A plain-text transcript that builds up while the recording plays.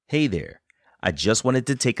Hey there. I just wanted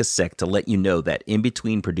to take a sec to let you know that in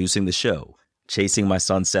between producing the show, chasing my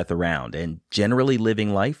son Seth around, and generally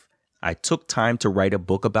living life, I took time to write a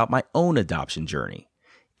book about my own adoption journey.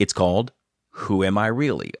 It's called Who Am I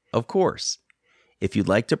Really? Of course. If you'd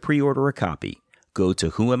like to pre-order a copy, go to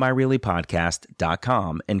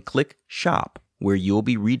whoamireallypodcast.com and click Shop, where you'll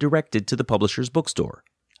be redirected to the publisher's bookstore.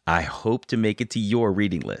 I hope to make it to your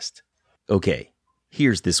reading list. Okay,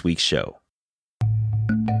 here's this week's show.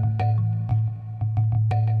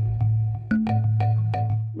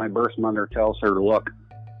 My birth mother tells her, look,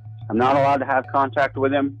 I'm not allowed to have contact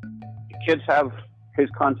with him. The kids have his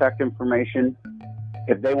contact information.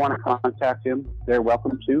 If they want to contact him, they're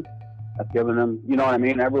welcome to. I've given them, you know what I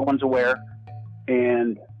mean? Everyone's aware.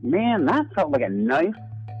 And man, that felt like a knife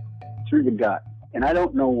through the gut. And I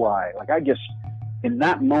don't know why. Like in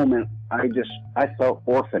that moment, I felt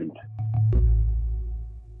orphaned.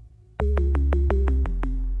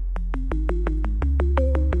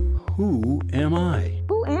 Who am I?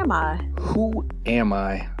 Who am I? Who am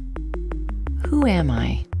I? Who am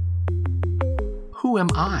I? Who am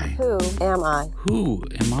I? Who am I? Who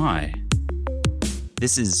am I?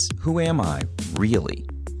 This is Who Am I Really?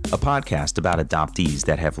 A podcast about adoptees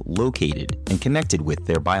that have located and connected with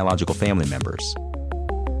their biological family members.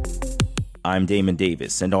 I'm Damon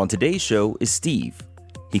Davis, and on today's show is Steve.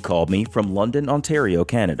 He called me from London, Ontario,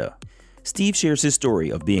 Canada. Steve shares his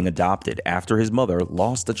story of being adopted after his mother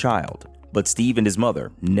lost a child, but Steve and his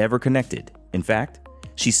mother never connected. In fact,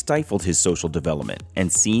 she stifled his social development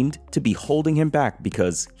and seemed to be holding him back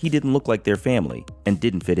because he didn't look like their family and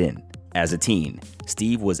didn't fit in. As a teen,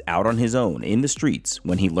 Steve was out on his own in the streets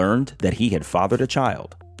when he learned that he had fathered a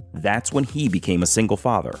child. That's when he became a single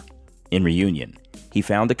father. In reunion, he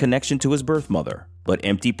found a connection to his birth mother, but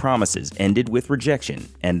empty promises ended with rejection,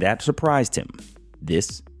 and that surprised him.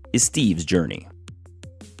 This is Steve's journey.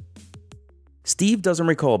 Steve doesn't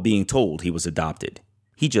recall being told he was adopted.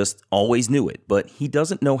 He just always knew it, but he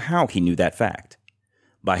doesn't know how he knew that fact.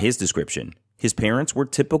 By his description, his parents were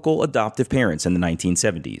typical adoptive parents in the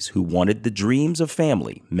 1970s who wanted the dreams of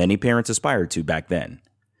family many parents aspired to back then.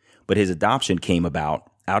 But his adoption came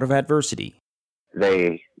about out of adversity.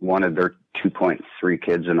 They wanted their 2.3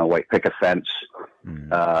 kids in a white picket fence.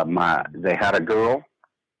 They had a girl,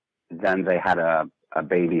 then they had a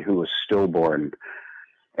baby who was stillborn,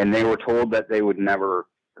 and they were told that they would never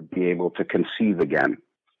be able to conceive again.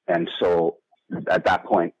 And so at that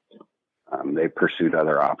point, they pursued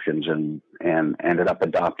other options and ended up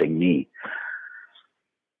adopting me.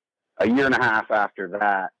 A year and a half after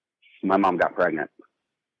that, my mom got pregnant.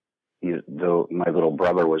 My little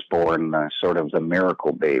brother was born, sort of the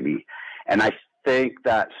miracle baby. And I think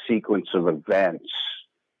that sequence of events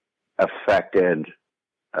affected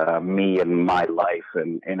me and my life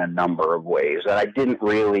in a number of ways that I didn't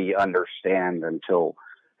really understand until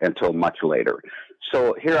much later.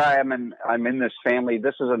 So here I am, and I'm in this family.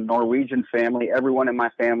 This is a Norwegian family. Everyone in my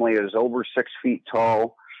family is over 6 feet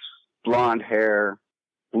tall, blonde hair,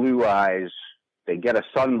 blue eyes. They get a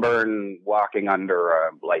sunburn walking under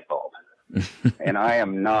a light bulb. And I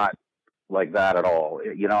am not like that at all.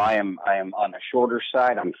 You know, I am on the shorter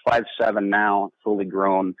side. I'm 5'7" now, fully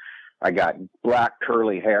grown. I got black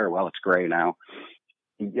curly hair. Well, it's gray now.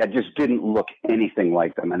 I just didn't look anything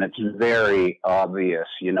like them. And it's very obvious,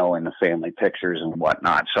 you know, in the family pictures and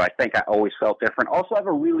whatnot. So I think I always felt different. Also, I have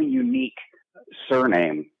a really unique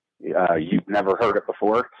surname. You've never heard it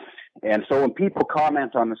before. And so when people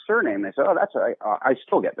comment on the surname, they say, oh, I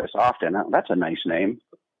still get this often. That's a nice name.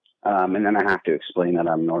 And then I have to explain that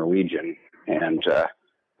I'm Norwegian. And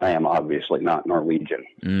I am obviously not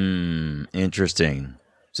Norwegian. Interesting.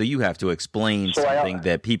 So you have to explain something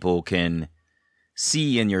that people can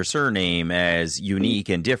see in your surname as unique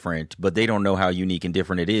and different, but they don't know how unique and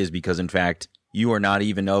different it is because, in fact, you are not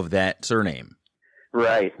even of that surname.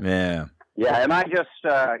 Right. Yeah. Yeah, and I just,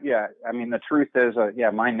 I mean, the truth is,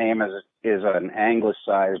 my name is an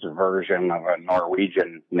anglicized version of a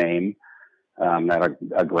Norwegian name that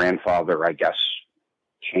a grandfather, I guess,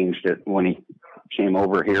 changed it when he came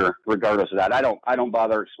over here. Regardless of that, I don't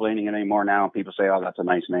bother explaining it anymore now. People say, oh, that's a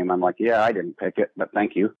nice name. I'm like, yeah, I didn't pick it, but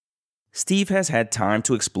thank you. Steve has had time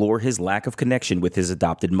to explore his lack of connection with his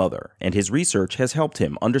adopted mother, and his research has helped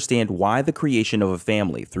him understand why the creation of a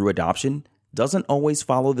family through adoption doesn't always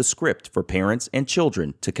follow the script for parents and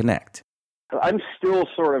children to connect. I'm still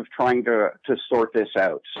sort of trying to sort this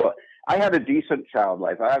out. So I had a decent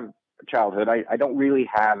childhood. I don't really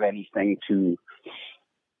have anything to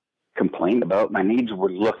complain about. My needs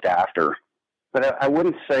were looked after, but I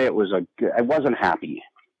wouldn't say I wasn't happy.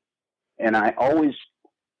 And I always,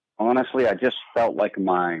 honestly, I just felt like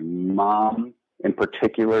my mom in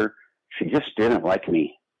particular, she just didn't like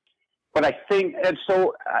me. But I think, and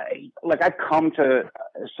so, I've come to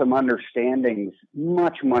some understandings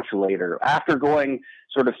much, much later. After going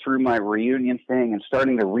sort of through my reunion thing and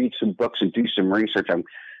starting to read some books and do some research,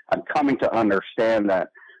 I'm coming to understand that,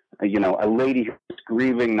 a lady who's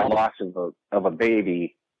grieving the loss of a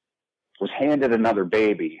baby was handed another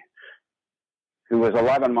baby who was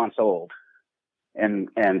 11 months old and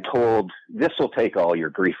told, this will take all your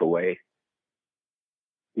grief away.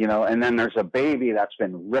 And then there's a baby that's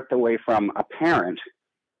been ripped away from a parent,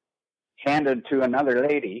 handed to another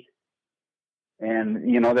lady. And,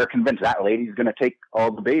 they're convinced that lady's going to take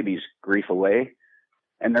all the baby's grief away.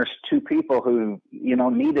 And there's two people who,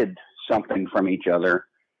 needed something from each other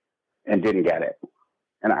and didn't get it.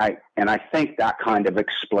 And I think that kind of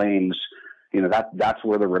explains, that's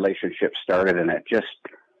where the relationship started, and it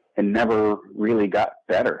never really got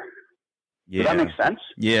better. Yeah. Does that make sense?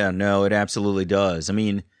 Yeah, no, it absolutely does. I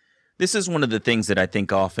mean, this is one of the things that I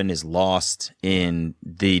think often is lost in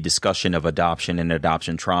the discussion of adoption and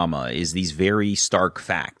adoption trauma is these very stark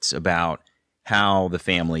facts about how the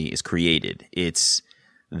family is created. It's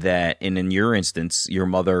that, and in your instance, your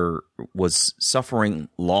mother was suffering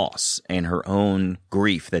loss and her own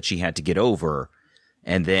grief that she had to get over.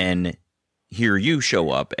 And then here you show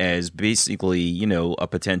up as basically, a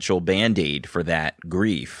potential Band-Aid for that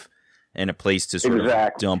grief and a place to sort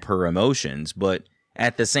of dump her emotions. But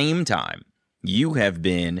at the same time, you have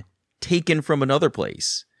been taken from another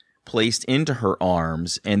place, placed into her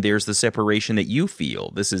arms, and there's the separation that you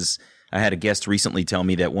feel. I had a guest recently tell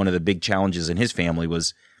me that one of the big challenges in his family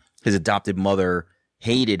was his adopted mother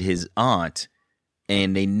hated his aunt,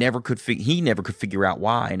 and he never could figure out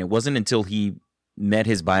why. And it wasn't until he met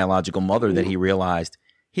his biological mother that he realized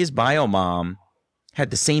his bio mom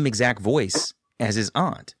had the same exact voice as his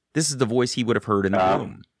aunt. This is the voice he would have heard in the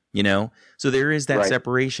room, So there is that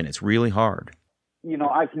separation. It's really hard.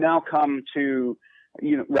 I've now come to,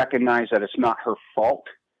 recognize that it's not her fault.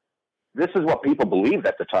 This is what people believed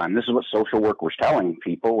at the time. This is what social work was telling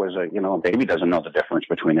people was, a baby doesn't know the difference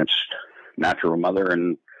between its natural mother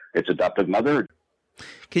and its adoptive mother.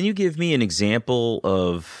 Can you give me an example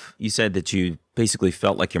of, you said that you basically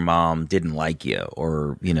felt like your mom didn't like you,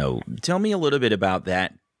 or, tell me a little bit about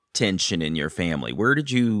that tension in your family. Where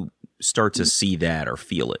did you start to see that or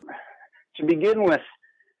feel it? To begin with,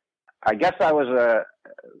 I guess I was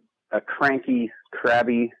a cranky,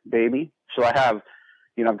 crabby baby. So I have,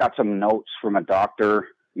 I've got some notes from a doctor,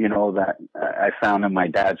 that I found in my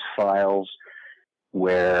dad's files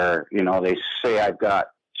where, they say I've got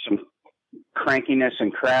some crankiness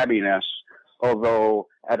and crabbiness, although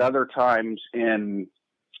at other times in,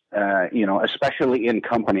 especially in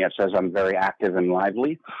company, it says I'm very active and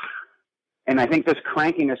lively. And I think this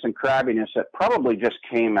crankiness and crabbiness, it probably just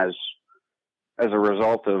came as a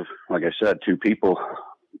result of, like I said, two people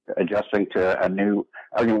adjusting to a new,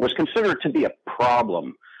 was considered to be a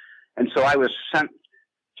problem. And so I was sent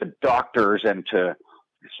to doctors and to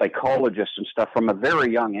psychologists and stuff from a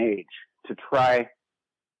very young age to try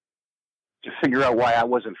to figure out why I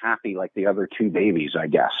wasn't happy like the other two babies, I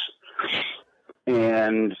guess.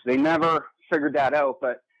 And they never figured that out.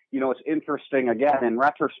 But, it's interesting, again, in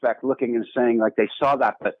retrospect, looking and saying, like, they saw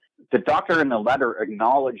that. But the doctor in the letter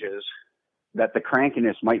acknowledges that the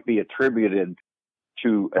crankiness might be attributed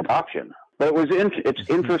to adoption. But it's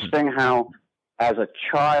interesting how, as a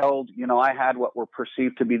child, I had what were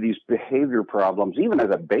perceived to be these behavior problems, even as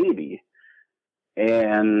a baby.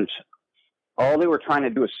 And all they were trying to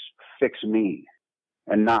do is fix me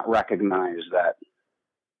and not recognize that,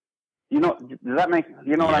 does that make,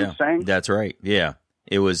 what I'm saying? That's right. Yeah.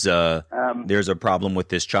 It was, there's a problem with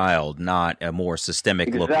this child, not a more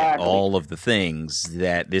systemic look at all of the things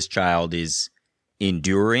that this child is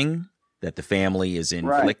enduring, that the family is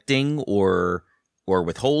inflicting or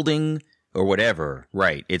withholding or whatever.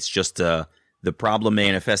 Right. It's just, the problem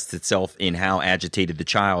manifests itself in how agitated the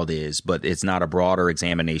child is, but it's not a broader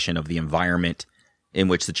examination of the environment in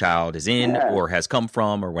which the child is in or has come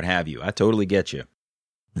from or what have you. I totally get you.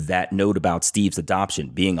 That note about Steve's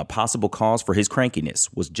adoption being a possible cause for his crankiness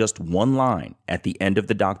was just one line at the end of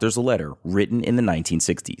the doctor's letter written in the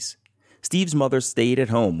 1960s. Steve's mother stayed at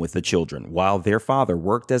home with the children while their father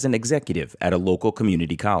worked as an executive at a local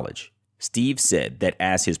community college. Steve said that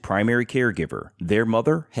as his primary caregiver, their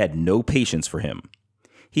mother had no patience for him.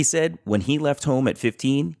 He said when he left home at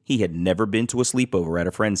 15, he had never been to a sleepover at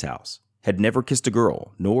a friend's house, had never kissed a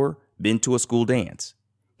girl, nor been to a school dance.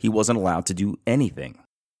 He wasn't allowed to do anything.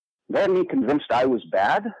 They had me convinced I was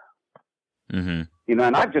bad. Mm-hmm.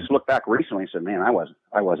 And I've just looked back recently and said, man,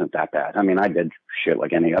 I wasn't that bad. I mean, I did shit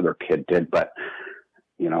like any other kid did, but,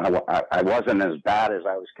 I wasn't as bad as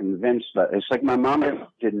I was convinced, but it's like my mom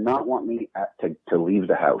did not want me to leave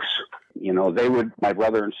the house. My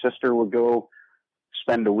brother and sister would go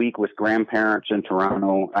spend a week with grandparents in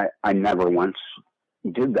Toronto. I never once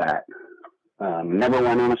did that. Never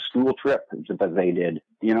went on a school trip, but they did.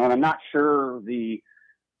 And I'm not sure the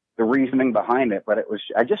reasoning behind it, but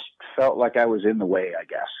I just felt like I was in the way, I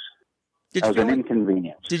guess. I was an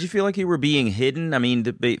inconvenience. Did you feel like you were being hidden? I mean,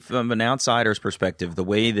 from an outsider's perspective, the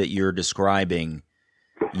way that you're describing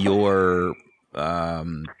your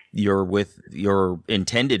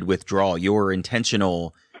intended withdrawal, your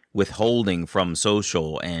intentional withholding from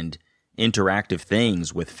social and interactive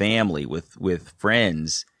things with family, with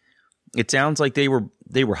friends, it sounds like they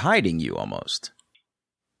were hiding you almost.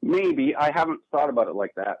 Maybe. I haven't thought about it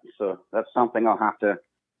like that, so that's something I'll have to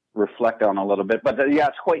reflect on a little bit. But yeah,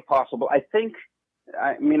 it's quite possible. I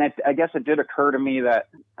guess it did occur to me that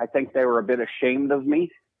I think they were a bit ashamed of me.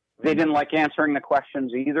 They didn't like answering the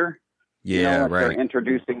questions either. Yeah, right. They're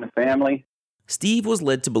introducing the family. Steve was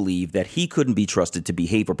led to believe that he couldn't be trusted to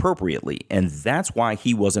behave appropriately, and that's why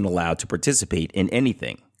he wasn't allowed to participate in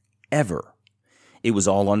anything, ever. It was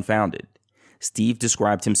all unfounded. Steve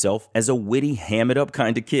described himself as a witty, ham-it-up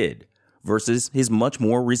kind of kid versus his much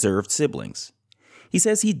more reserved siblings. He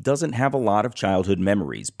says he doesn't have a lot of childhood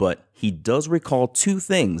memories, but he does recall two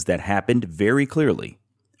things that happened very clearly.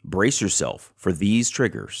 Brace yourself for these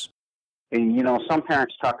triggers. And, some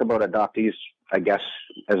parents talk about adoptees, I guess,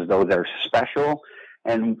 as though they're special.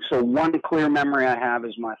 And so one clear memory I have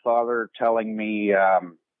is my father telling me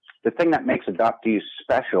the thing that makes adoptees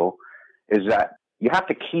special is that you have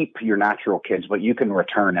to keep your natural kids, but you can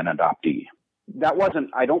return an adoptee.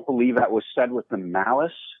 I don't believe that was said with the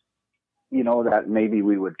malice, that maybe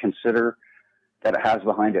we would consider that it has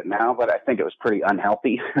behind it now, but I think it was pretty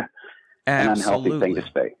unhealthy, an unhealthy thing to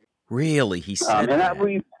say. Really? He said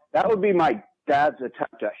that would be my dad's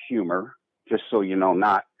attempt at humor, just so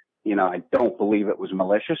I don't believe it was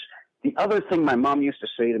malicious. The other thing my mom used to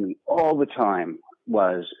say to me all the time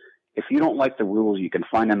was, if you don't like the rules, you can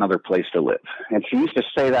find another place to live. And she used to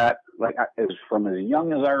say that from as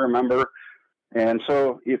young as I remember, and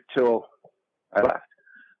so till I left.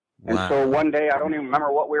 And so one day, I don't even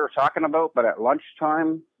remember what we were talking about, but at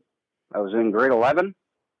lunchtime, I was in grade 11,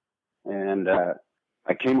 and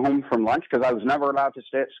I came home from lunch because I was never allowed to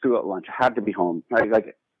stay at school at lunch. I had to be home.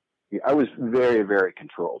 I was very, very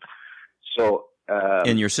controlled. So,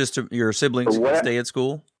 and your siblings could stay at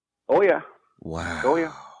school? Oh yeah. Wow. Oh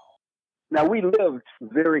yeah. Now we lived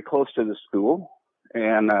very close to the school,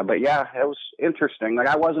 and but yeah, it was interesting.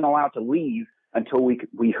 I wasn't allowed to leave until we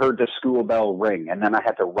heard the school bell ring, and then I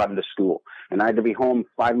had to run to school, and I had to be home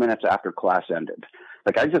 5 minutes after class ended.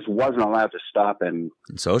 I just wasn't allowed to stop and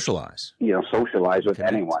socialize. Socialize with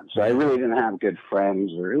anyone. So I really didn't have good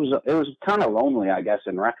friends, or it was kind of lonely, I guess,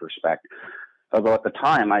 in retrospect. Although at the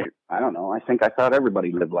time, I don't know. I think I thought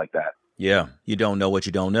everybody lived like that. Yeah, you don't know what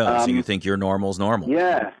you don't know, so you think your normal's normal.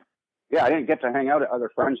 Yeah, I didn't get to hang out at other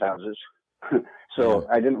friends' houses, so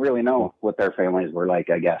I didn't really know what their families were like,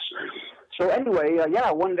 I guess. So anyway,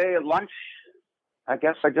 one day at lunch, I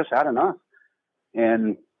guess I just had enough.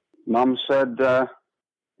 And Mom said,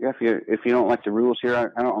 if you don't like the rules here,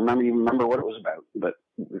 I don't even remember what it was about, but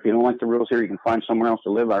if you don't like the rules here, you can find somewhere else to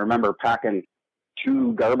live. I remember packing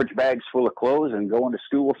 2 garbage bags full of clothes and going to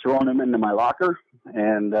school, throwing them into my locker,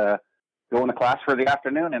 and going to class for the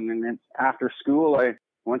afternoon. And then after school, I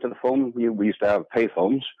went to the phone. We used to have pay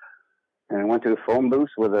phones, and I went to the phone booth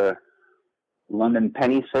with a London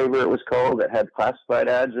Penny Saver, it was called, that had classified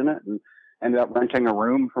ads in it, and ended up renting a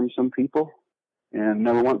room from some people and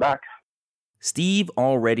never went back. Steve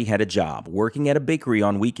already had a job working at a bakery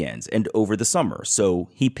on weekends and over the summer, so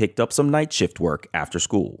he picked up some night shift work after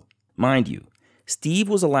school. Mind you, Steve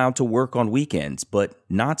was allowed to work on weekends, but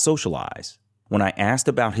not socialize. When I asked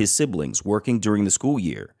about his siblings working during the school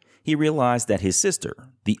year, he realized that his sister,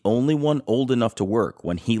 the only one old enough to work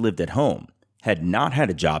when he lived at home, had not had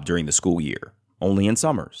a job during the school year, only in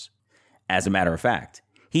summers. As a matter of fact,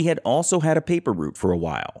 he had also had a paper route for a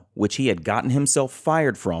while, which he had gotten himself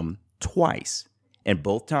fired from twice, and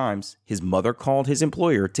both times his mother called his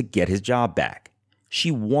employer to get his job back. She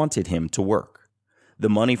wanted him to work. The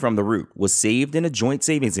money from the route was saved in a joint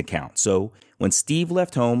savings account, so when Steve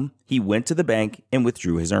left home, he went to the bank and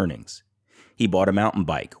withdrew his earnings. He bought a mountain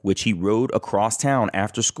bike, which he rode across town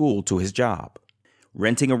after school to his job.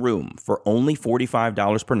 Renting a room for only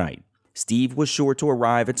 $45 per night, Steve was sure to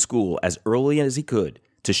arrive at school as early as he could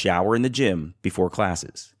to shower in the gym before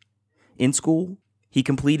classes. In school, he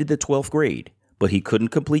completed the 12th grade, but he couldn't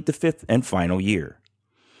complete the 5th and final year.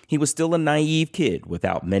 He was still a naive kid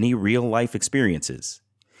without many real-life experiences,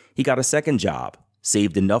 He got a second job,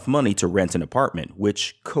 saved enough money to rent an apartment,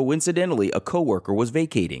 which coincidentally a coworker was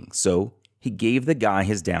vacating, so he gave the guy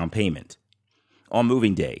his down payment. On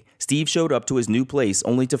moving day, Steve showed up to his new place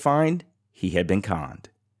only to find he had been conned.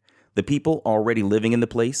 The people already living in the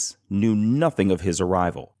place knew nothing of his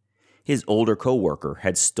arrival. His older coworker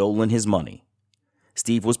had stolen his money.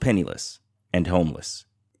 Steve was penniless and homeless.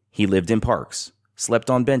 He lived in parks, slept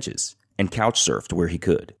on benches, and couch surfed where he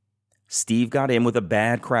could. Steve got in with a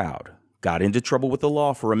bad crowd, got into trouble with the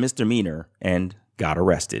law for a misdemeanor, and got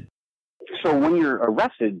arrested. So when you're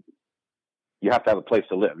arrested, you have to have a place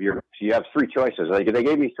to live. You have three choices. They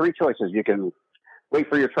gave me three choices. You can wait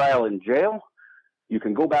for your trial in jail, you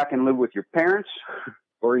can go back and live with your parents,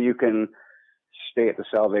 or you can stay at the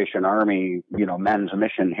Salvation Army, men's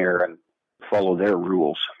mission here and follow their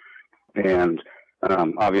rules. And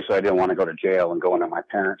obviously I didn't want to go to jail, and going to my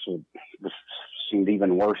parents seemed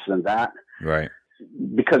even worse than that. Right.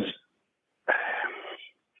 Because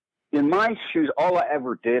in my shoes, all I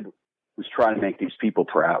ever did was try to make these people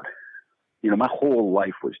proud. My whole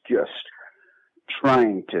life was just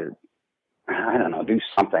trying to, do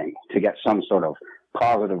something to get some sort of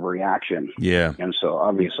positive reaction. Yeah. And so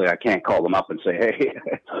obviously I can't call them up and say, hey.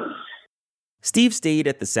 Steve stayed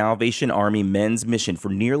at the Salvation Army men's mission for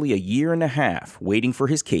nearly a year and a half, waiting for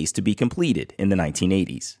his case to be completed in the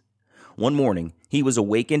 1980s. One morning, he was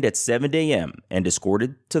awakened at 7 a.m. and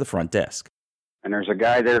escorted to the front desk. And there's a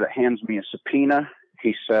guy there that hands me a subpoena.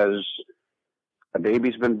 He says, a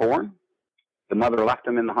baby's been born. The mother left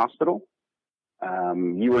him in the hospital.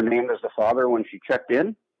 You were named as the father when she checked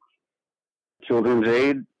in. Children's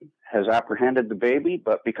Aid has apprehended the baby,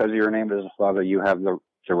 but because you're named as the father, you have the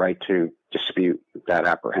right to dispute that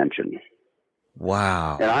apprehension.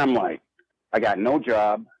 Wow. And I'm like, I got no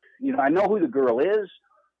job. I know who the girl is,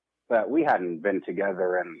 but we hadn't been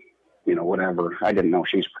together and, whatever. I didn't know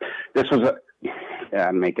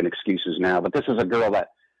I'm making excuses now, but this is a girl that,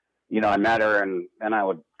 I met her and I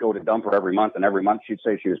would go to dump her every month, and every month she'd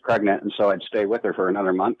say she was pregnant. And so I'd stay with her for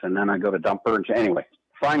another month, and then I'd go to dump her. Anyway,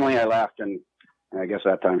 finally I left, and I guess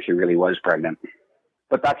that time she really was pregnant.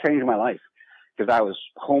 But that changed my life, because I was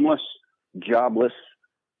homeless, jobless,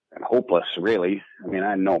 and hopeless, really. I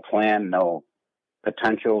had no plan, no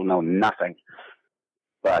potential, no nothing.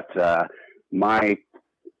 But my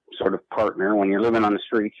sort of partner, when you're living on the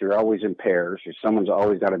streets, you're always in pairs. Someone's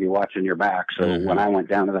always got to be watching your back. So when I went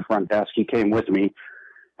down to the front desk, he came with me,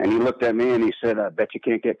 and he looked at me and he said, I bet you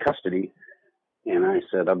can't get custody. And I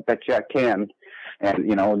said, I bet you I can.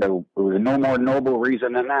 And, there was no more noble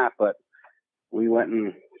reason than that, but we went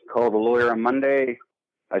and called a lawyer on Monday.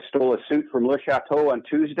 I stole a suit from Le Chateau on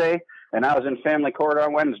Tuesday, and I was in family court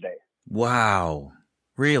on Wednesday. Wow.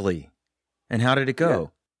 Really? And how did it go? Yeah.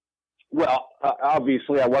 Well,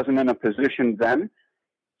 obviously I wasn't in a position then.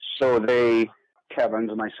 So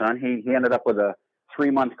Kevin's my son, he ended up with a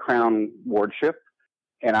 3-month Crown wardship,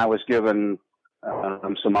 and I was given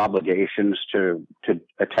some obligations to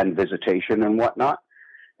attend visitation and whatnot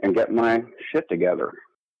and get my shit together.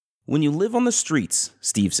 When you live on the streets,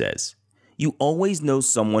 Steve says, you always know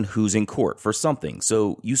someone who's in court for something,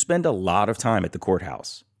 so you spend a lot of time at the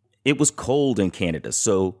courthouse. It was cold in Canada,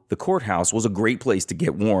 so the courthouse was a great place to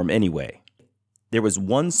get warm anyway. There was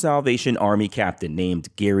one Salvation Army captain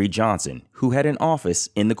named Gary Johnson who had an office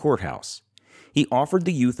in the courthouse. He offered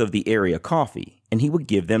the youth of the area coffee, and he would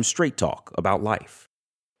give them straight talk about life.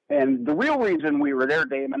 And the real reason we were there,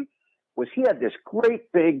 Damon, was he had this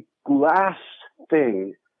great big glass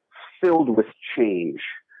thing filled with change.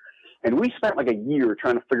 And we spent like a year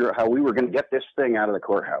trying to figure out how we were going to get this thing out of the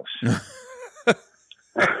courthouse.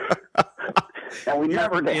 And we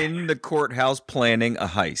never did. In the courthouse planning a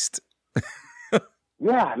heist.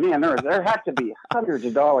 Yeah, man, there had to be hundreds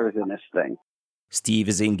of dollars in this thing. Steve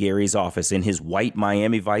is in Gary's office in his white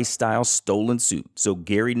Miami Vice-style stolen suit, so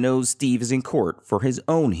Gary knows Steve is in court for his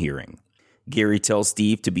own hearing. Gary tells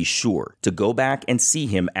Steve to be sure to go back and see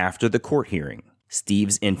him after the court hearing.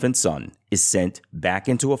 Steve's infant son is sent back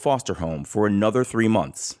into a foster home for another 3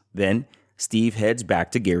 months. Then, Steve heads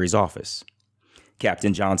back to Gary's office.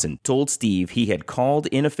 Captain Johnson told Steve he had called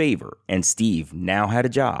in a favor, and Steve now had a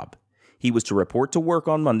job. He was to report to work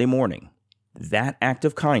on Monday morning. That act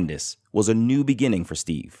of kindness was a new beginning for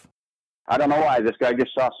Steve. I don't know why. This guy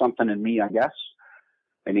just saw something in me, I guess,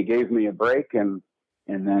 and he gave me a break, and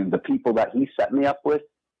then the people that he set me up with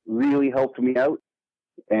really helped me out.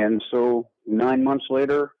 And so 9 months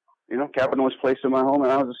later, Kevin was placed in my home,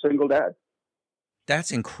 and I was a single dad.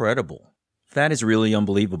 That's incredible. That is really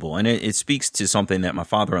unbelievable. And it speaks to something that my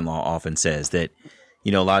father-in-law often says, that,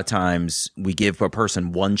 a lot of times we give a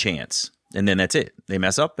person one chance, and then that's it. They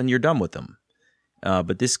mess up, and you're done with them.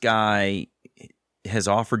 But this guy has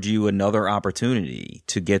offered you another opportunity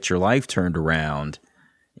to get your life turned around.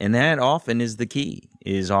 And that often is the key,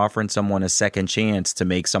 is offering someone a second chance to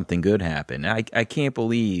make something good happen. I can't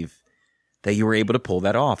believe that you were able to pull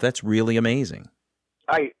that off. That's really amazing.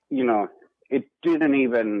 It didn't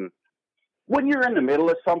even, when you're in the middle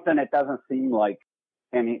of something, it doesn't seem like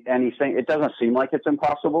anything. It doesn't seem like it's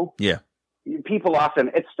impossible. Yeah. People often,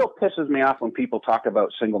 it still pisses me off when people talk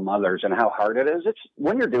about single mothers and how hard it is.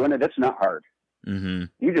 When you're doing it, it's not hard. Mm-hmm.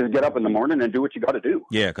 You just get up in the morning and do what you got to do.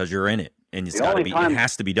 Yeah, because you're in it, and it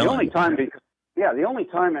has to be done. The only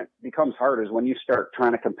time it becomes hard is when you start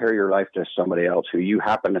trying to compare your life to somebody else who you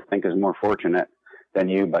happen to think is more fortunate than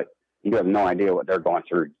you, but you have no idea what they're going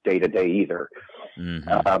through day to day either.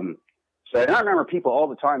 Mm-hmm. So I remember people all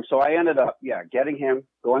the time. So I ended up, getting him,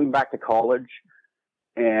 going back to college,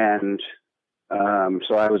 and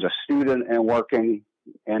so I was a student and working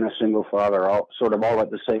and a single father, all at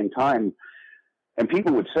the same time. And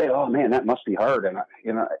people would say, "Oh man, that must be hard." And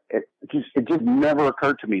it just never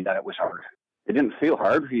occurred to me that it was hard. It didn't feel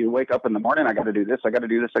hard. You wake up in the morning, I got to do this, I got to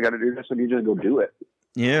do this, I got to do this, and you just go do it.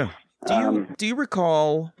 Yeah. Do you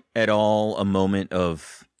recall at all a moment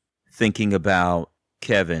of thinking about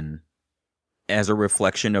Kevin as a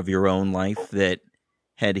reflection of your own life, that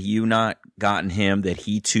had you not gotten him, that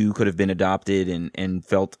he too could have been adopted and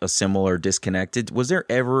felt a similar disconnected? Was there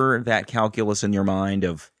ever that calculus in your mind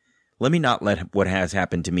of, let me not let what has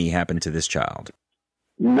happened to me happen to this child?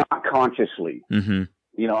 Not consciously. Mm-hmm.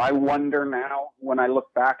 I wonder now when I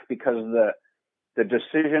look back, because the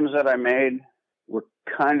decisions that I made were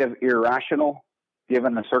kind of irrational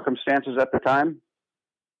given the circumstances at the time.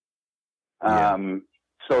 Yeah.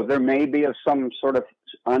 So there may be some sort of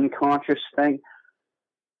unconscious thing,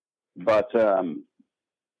 but not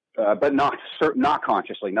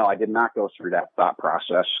consciously. No, I did not go through that thought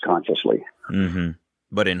process consciously. Mm-hmm.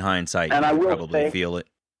 But in hindsight, and you probably feel it.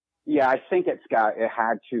 Yeah, I think it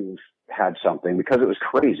had something, because it was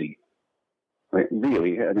crazy.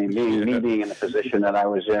 Really, I mean, me being in the position that I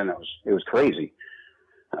was in, it was crazy.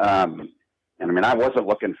 And I mean, I wasn't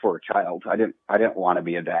looking for a child. I didn't want to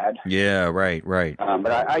be a dad. Yeah, right.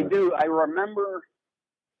 But I do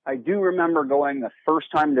remember going the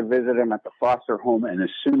first time to visit him at the foster home, and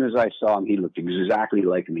as soon as I saw him, he looked exactly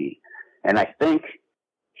like me. And I think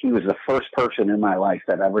he was the first person in my life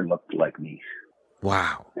that ever looked like me.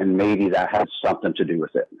 Wow. And maybe that had something to do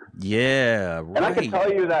with it. Yeah, right. And I can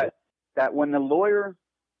tell you that when the lawyer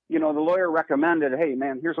recommended, hey,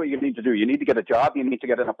 man, here's what you need to do. You need to get a job. You need to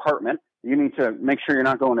get an apartment. You need to make sure you're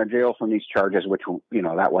not going to jail from these charges, which,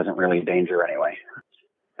 that wasn't really a danger anyway.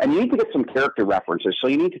 And you need to get some character references. So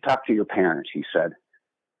you need to talk to your parents, he said.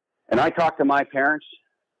 And I talked to my parents,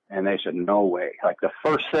 and they said, no way. Like, the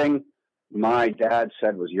first thing my dad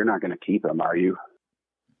said was, you're not going to keep him, are you?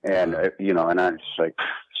 And, and I was like,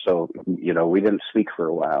 so, we didn't speak for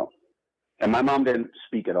a while. And my mom didn't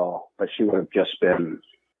speak at all, but she would have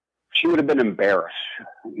been embarrassed.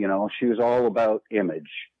 She was all about image.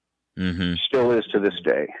 Mm-hmm. Still is to this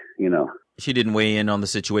day, She didn't weigh in on the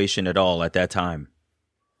situation at all at that time.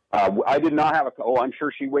 I did not have I'm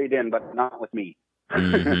sure she weighed in, but not with me.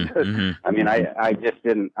 Mm-hmm. Mm-hmm. I mean, I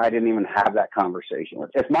didn't even have that conversation with.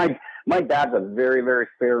 If my dad's a very, very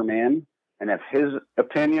fair man, and if his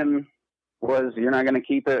opinion was you're not going to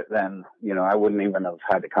keep it, then, I wouldn't even have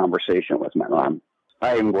had the conversation with my mom.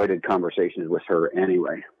 I avoided conversations with her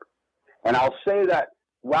anyway. And I'll say that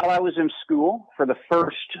while I was in school for the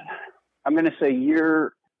first, I'm going to say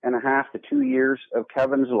 1.5 to 2 years of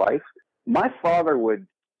Kevin's life, my father would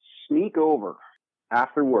sneak over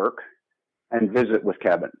after work and visit with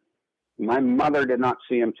Kevin. My mother did not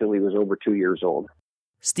see him till he was over 2 years old.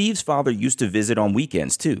 Steve's father used to visit on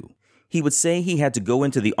weekends, too. He would say he had to go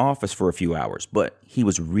into the office for a few hours, but he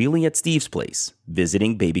was really at Steve's place,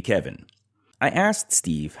 visiting baby Kevin. I asked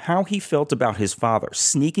Steve how he felt about his father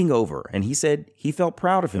sneaking over, and he said he felt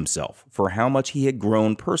proud of himself for how much he had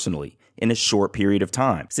grown personally in a short period of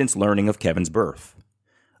time since learning of Kevin's birth.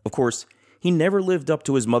 Of course, he never lived up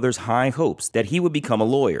to his mother's high hopes that he would become a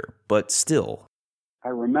lawyer, but still. I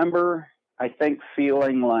remember, I think,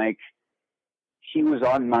 feeling like he was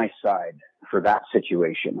on my side for that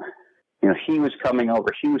situation. He was coming over,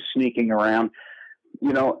 he was sneaking around.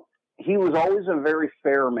 He was always a very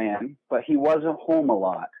fair man, but he wasn't home a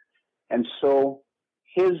lot. And so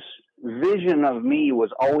his vision of me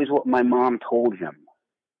was always what my mom told him,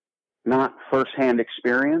 not firsthand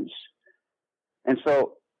experience. And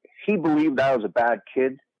so he believed I was a bad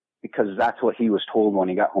kid because that's what he was told when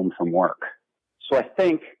he got home from work. So I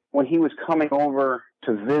think when he was coming over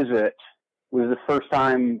to visit was the first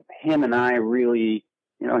time him and I really,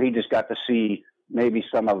 he just got to see maybe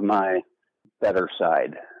some of my better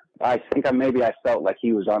side. I think I felt like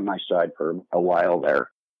he was on my side for a while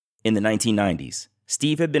there. In the 1990s,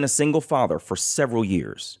 Steve had been a single father for several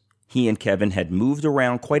years. He and Kevin had moved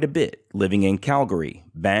around quite a bit, living in Calgary,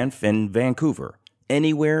 Banff, and Vancouver,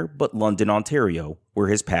 anywhere but London, Ontario, where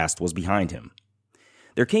his past was behind him.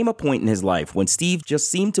 There came a point in his life when Steve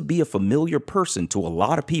just seemed to be a familiar person to a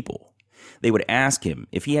lot of people. They would ask him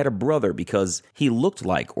if he had a brother because he looked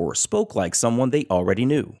like or spoke like someone they already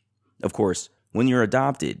knew. Of course, when you're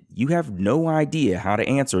adopted, you have no idea how to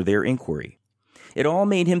answer their inquiry. It all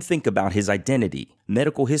made him think about his identity,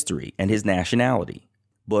 medical history, and his nationality.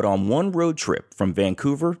 But on one road trip from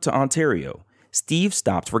Vancouver to Ontario, Steve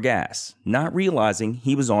stopped for gas, not realizing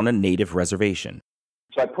he was on a native reservation.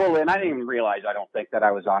 So I pull in. I didn't even realize, I don't think, that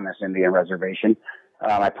I was on this Indian reservation.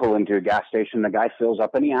 I pull into a gas station. The guy fills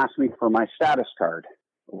up, and he asks me for my status card,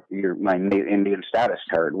 my Indian status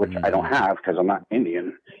card, which I don't have because I'm not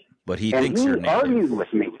Indian. But he thinks you're native. And he argued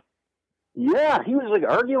with me. Yeah, he was like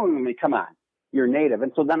arguing with me. Come on, you're native.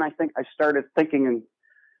 And so then I started thinking,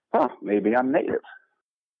 maybe I'm native.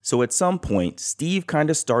 So at some point, Steve kind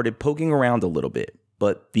of started poking around a little bit,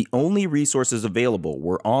 but the only resources available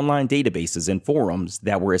were online databases and forums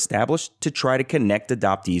that were established to try to connect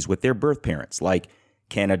adoptees with their birth parents, like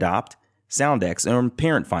CanAdopt, SoundX, and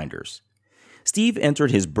Parent Finders. Steve entered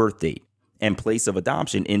his birth date and place of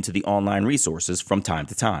adoption into the online resources from time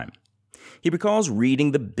to time. He recalls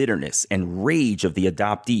reading the bitterness and rage of the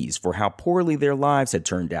adoptees for how poorly their lives had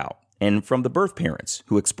turned out, and from the birth parents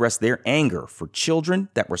who expressed their anger for children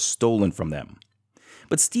that were stolen from them.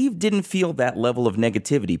 But Steve didn't feel that level of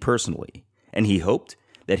negativity personally, and he hoped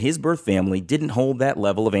that his birth family didn't hold that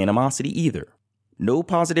level of animosity either. No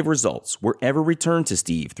positive results were ever returned to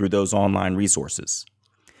Steve through those online resources.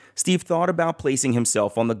 Steve thought about placing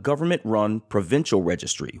himself on the government-run provincial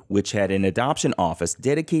registry, which had an adoption office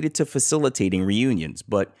dedicated to facilitating reunions,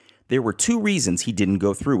 but there were two reasons he didn't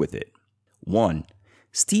go through with it. One,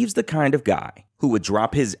 Steve's the kind of guy who would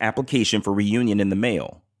drop his application for reunion in the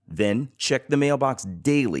mail, then check the mailbox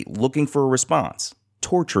daily looking for a response,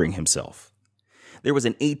 torturing himself. There was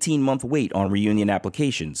an 18-month wait on reunion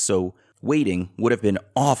applications, so waiting would have been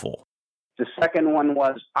awful. The second one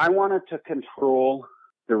was I wanted to control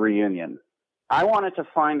the reunion. I wanted to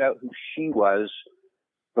find out who she was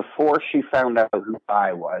before she found out who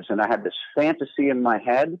I was. And I had this fantasy in my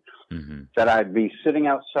head that I'd be sitting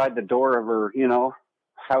outside the door of her,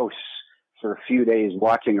 house for a few days,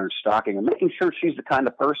 watching her, stalking her, making sure she's the kind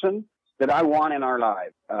of person that I want in our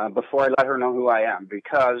lives before I let her know who I am.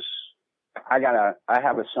 Because I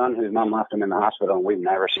have a son whose mom left him in the hospital, and we've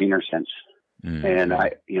never seen her since. And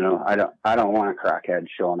I don't want a crackhead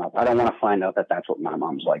showing up. I don't want to find out that that's what my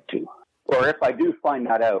mom's like too. Or if I do find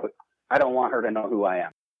that out, I don't want her to know who I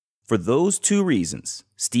am. For those two reasons,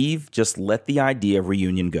 Steve just let the idea of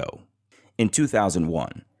reunion go. In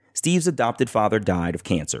 2001, Steve's adopted father died of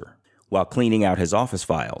cancer. While cleaning out his office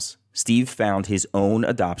files, Steve found his own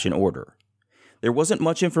adoption order. There wasn't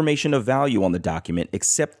much information of value on the document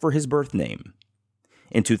except for his birth name.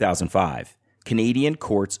 In 2005, Canadian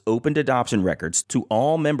courts opened adoption records to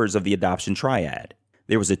all members of the adoption triad.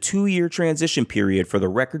 There was a 2-year transition period for the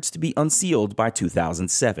records to be unsealed by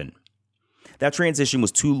 2007. That transition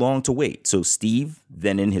was too long to wait, so Steve,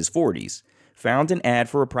 then in his 40s, found an ad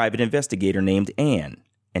for a private investigator named Anne,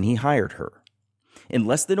 and he hired her. In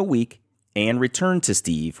less than a week, Anne returned to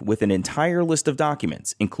Steve with an entire list of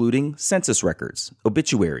documents, including census records,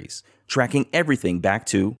 obituaries, tracking everything back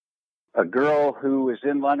to a girl who was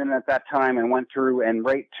in London at that time and went through and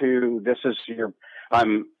right to,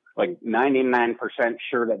 I'm like 99%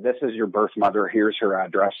 sure that this is your birth mother. Here's her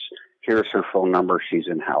address. Here's her phone number. She's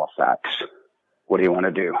in Halifax. What do you want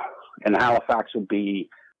to do? And Halifax would be,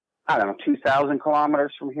 2,000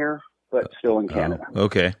 kilometers from here, but still in Canada.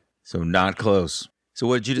 Okay. So not close. So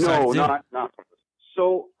what did you decide to do? No, not.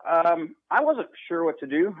 So I wasn't sure what to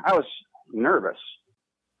do. I was nervous.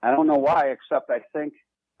 I don't know why, except I think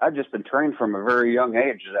I've just been trained from a very young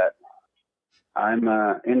age that I'm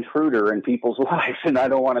an intruder in people's lives, and I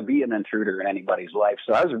don't want to be an intruder in anybody's life.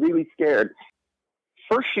 So I was really scared.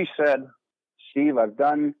 First, she said, Steve, I've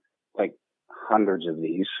done like hundreds of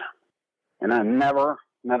these, and I've never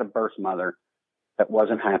met a birth mother that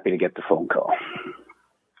wasn't happy to get the phone call.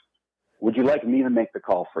 Would you like me to make the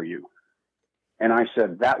call for you? And I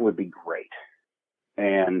said, that would be great.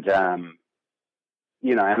 And, and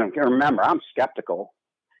remember, I'm skeptical.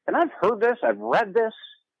 And I've heard this, I've read this.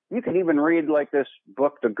 You can even read like this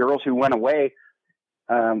book, The Girls Who Went Away,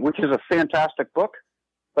 which is a fantastic book,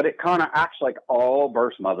 but it kind of acts like all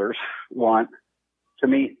birth mothers want to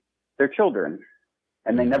meet their children.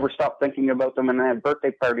 And they never stop thinking about them, and they have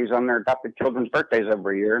birthday parties on their adopted children's birthdays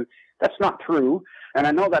every year. And that's not true. And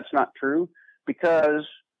I know that's not true because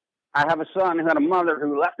I have a son who had a mother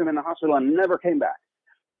who left him in the hospital and never came back.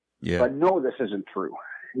 Yeah. So I know this isn't true,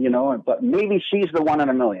 but maybe she's the one in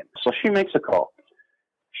a million. So she makes a call.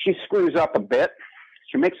 She screws up a bit.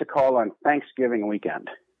 She makes a call on Thanksgiving weekend.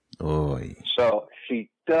 Oy. So she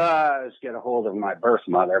does get a hold of my birth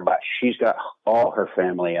mother, but she's got all her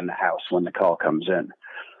family in the house when the call comes in,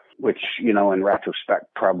 which, in retrospect,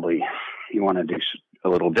 probably you want to do a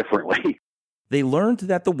little differently. They learned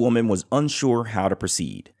that the woman was unsure how to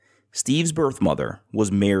proceed. Steve's birth mother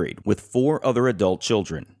was married with 4 other adult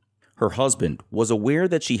children. Her husband was aware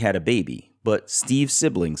that she had a baby, but Steve's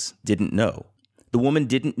siblings didn't know. The woman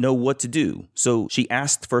didn't know what to do, so she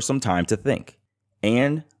asked for some time to think.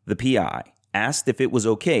 And the PI asked if it was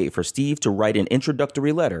okay for Steve to write an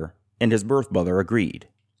introductory letter, and his birth mother agreed.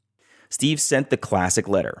 Steve sent the classic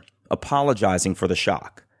letter, apologizing for the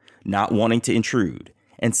shock, not wanting to intrude,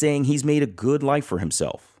 and saying he's made a good life for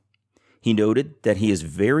himself. He noted that he is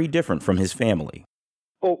very different from his family.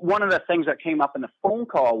 Well, one of the things that came up in the phone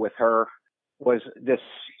call with her was this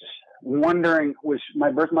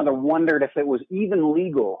my birth mother wondered if it was even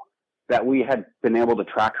legal that we had been able to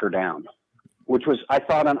track her down, which was, I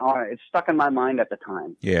thought, it stuck in my mind at the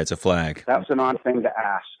time. Yeah, it's a flag. That was an odd thing to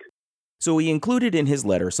ask. So he included in his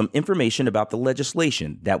letter some information about the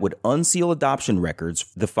legislation that would unseal adoption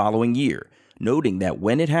records the following year, noting that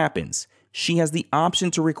when it happens, she has the option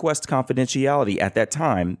to request confidentiality at that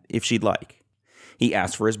time if she'd like. He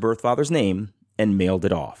asked for his birth father's name and mailed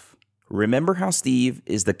it off. Remember how Steve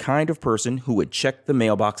is the kind of person who would check the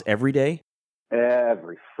mailbox every day?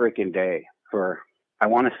 Every freaking day for, I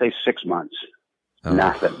want to say 6 months. Oh,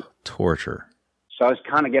 nothing. Torture. So I was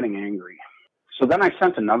kind of getting angry. So then I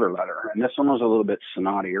sent another letter, and this one was a little bit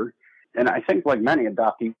snottier. And I think, like many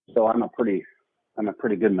adoptees, so I'm a pretty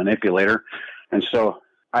good manipulator. And so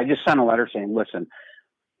I just sent a letter saying, listen,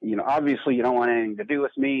 obviously you don't want anything to do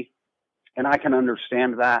with me, and I can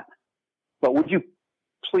understand that. But would you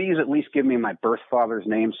please at least give me my birth father's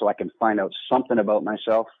name so I can find out something about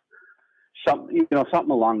myself? Something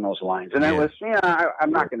along those lines. And it was,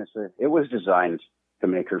 I'm not going to say, it was designed to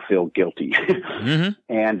make her feel guilty. Mm-hmm.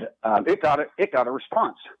 And it got a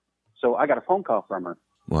response. So I got a phone call from her.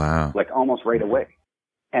 Wow. Like almost right away.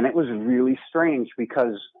 And it was really strange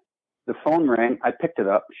because the phone rang. I picked it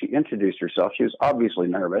up. She introduced herself. She was obviously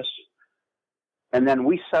nervous. And then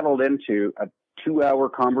we settled into a 2-hour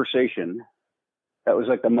conversation that was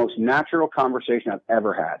like the most natural conversation I've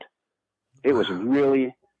ever had. It was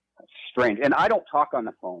really strange. And I don't talk on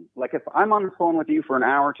the phone. Like if I'm on the phone with you for an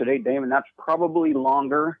hour today, Damon, that's probably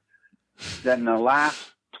longer than the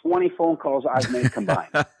last 20 phone calls I've made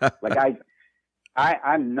combined. Like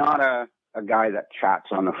I'm not a guy that chats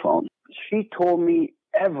on the phone. She told me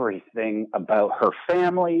everything about her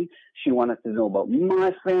family. She wanted to know about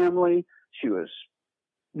my family. She was,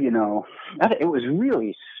 it was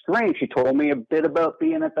really strange. She told me a bit about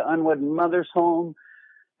being at the unwed mother's home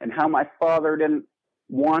and how my father didn't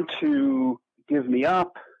want to give me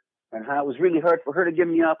up and how it was really hard for her to give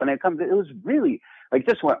me up. And it was really like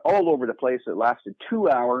this went all over the place. It lasted 2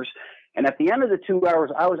 hours. And at the end of the 2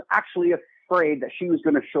 hours, I was actually afraid that she was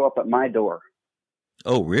going to show up at my door.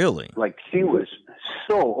 Oh, really? Like she was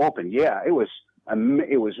so open. Yeah, it was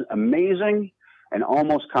amazing and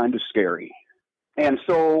almost kind of scary. And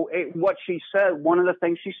so what she said, one of the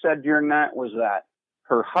things she said during that was that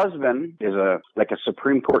her husband is a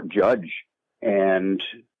Supreme Court judge, and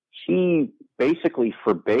he basically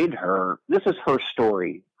forbade her. This is her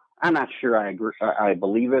story. I'm not sure I agree. I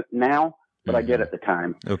believe it now, but I did at the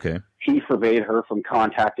time. Okay. He forbade her from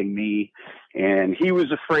contacting me, and he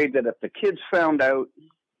was afraid that if the kids found out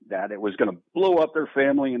that it was going to blow up their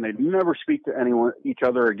family and they'd never speak to each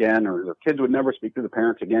other again, or their kids would never speak to the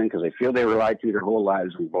parents again because they feel they were lied to their whole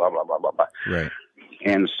lives and blah, blah, blah, blah, blah. Right.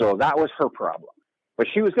 And so that was her problem. But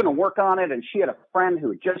she was going to work on it, and she had a friend who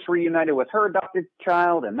had just reunited with her adopted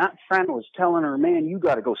child, and that friend was telling her, man, you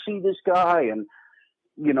got to go see this guy, and,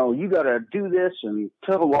 you got to do this, and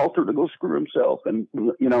tell Walter to go screw himself. And,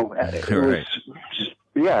 it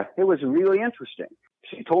was really interesting.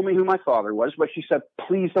 She told me who my father was, but she said,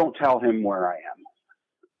 please don't tell him where I am.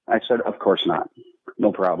 I said, of course not.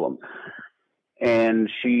 No problem. And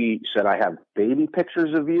she said, I have baby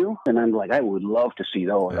pictures of you. And I'm like, I would love to see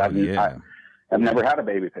those. I've never had a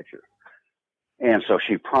baby picture. And so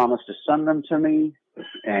she promised to send them to me,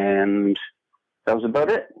 and that was about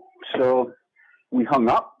it. So we hung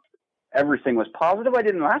up. Everything was positive. I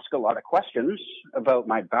didn't ask a lot of questions about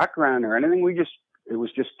my background or anything. It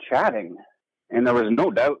was just chatting. And there was no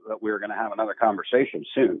doubt that we were going to have another conversation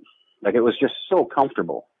soon. Like, it was just so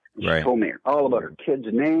comfortable. She told me all about her kids'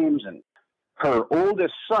 names, and her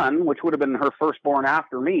oldest son, which would have been her firstborn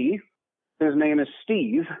after me, his name is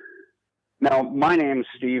Steve. Now, my name's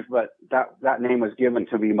Steve, but that name was given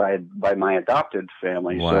to me by my adopted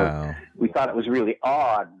family. Wow. So we thought it was really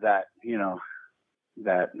odd that,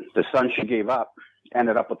 that the son she gave up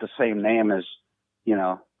ended up with the same name as,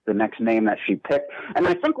 the next name that she picked. And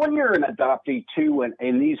I think when you're an adoptee too, and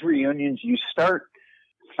in these reunions, you start,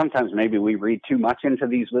 sometimes maybe we read too much into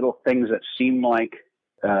these little things that seem like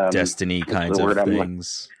destiny kinds of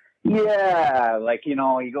things. Yeah. Like, you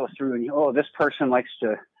go through and, this person likes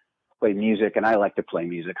to play music and I like to play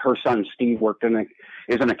music. Her son, Steve,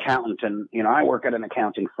 is an accountant, and, I work at an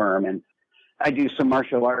accounting firm, and I do some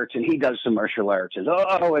martial arts and he does some martial arts. And,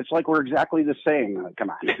 it's like we're exactly the same. Come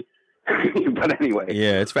on. But anyway.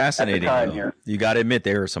 Yeah, it's fascinating. You got to admit,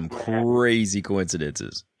 there are some crazy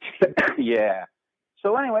coincidences. Yeah.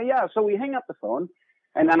 So anyway, so we hang up the phone,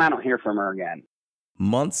 and then I don't hear from her again.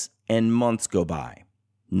 Months and months go by.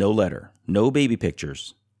 No letter, no baby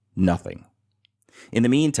pictures, nothing. In the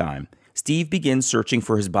meantime, Steve begins searching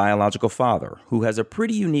for his biological father, who has a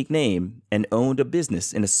pretty unique name and owned a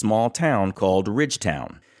business in a small town called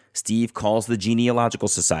Ridgetown. Steve calls the Genealogical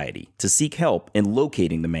Society to seek help in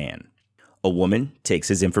locating the man. A woman takes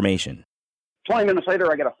his information. 20 minutes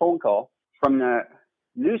later, I get a phone call from the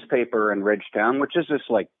newspaper in Ridgetown, which is this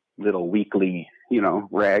like little weekly,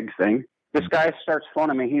 rag thing. This guy starts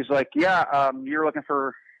phoning me. He's like, you're looking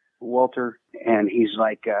for Walter. And he's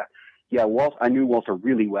like, Walt, I knew Walter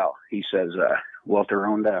really well. He says, Walter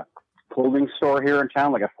owned a clothing store here in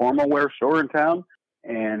town, like a formal wear store in town.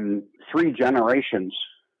 And 3 generations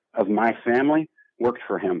of my family worked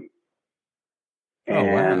for him.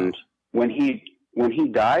 And when he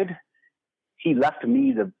died, he left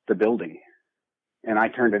me the building, and I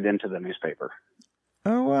turned it into the newspaper.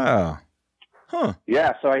 Oh, wow. Huh.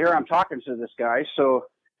 Yeah. So I'm talking to this guy.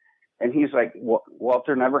 And he's like,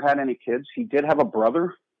 Walter never had any kids. He did have a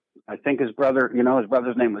brother. I think his brother's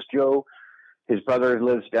name was Joe. His brother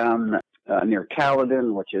lives down near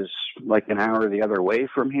Caledon, which is like an hour the other way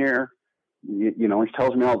from here. He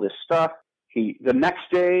tells me all this stuff. The next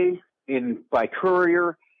day by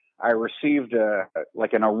courier, I received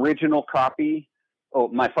an original copy. Oh,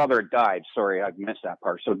 my father had died. Sorry, I missed that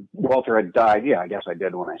part. So Walter had died. Yeah, I guess I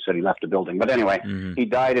did when I said he left the building. But anyway, He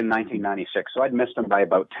died in 1996. So I'd missed him by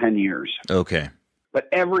about 10 years. Okay. But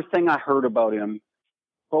everything I heard about him,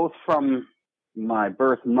 both from my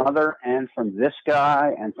birth mother and from this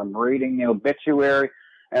guy and from reading the obituary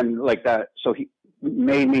and like that. So he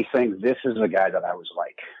made me think this is the guy that I was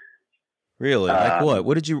like. Really? Like what?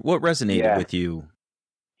 What resonated with you?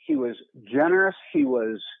 He was generous. He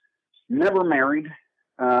was never married.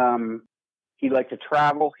 He liked to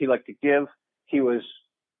travel. He liked to give. He was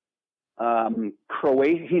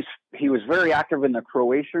Croatian. He was very active in the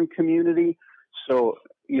Croatian community. So,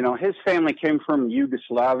 his family came from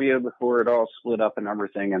Yugoslavia before it all split up and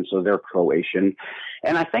everything. And so they're Croatian.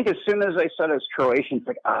 And I think as soon as I said it was Croatian, it's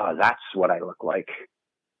like, that's what I look like.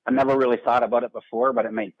 I never really thought about it before, but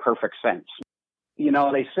it made perfect sense.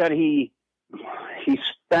 They said he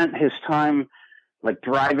spent his time like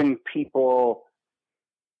driving people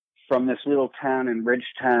from this little town in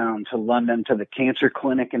Ridgetown to London to the cancer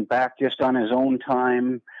clinic and back just on his own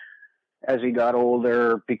time as he got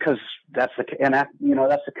older, because that's the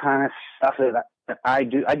kind of stuff that I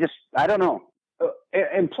do. I don't know.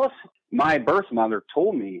 And plus my birth mother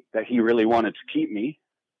told me that he really wanted to keep me.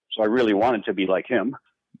 So I really wanted to be like him.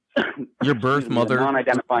 Your birth mother,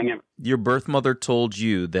 non-identifying him. Your birth mother told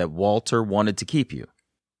you that Walter wanted to keep you.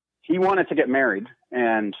 He wanted to get married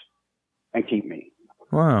and keep me.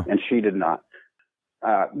 Wow. And she did not.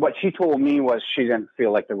 What she told me was she didn't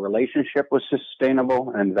feel like the relationship was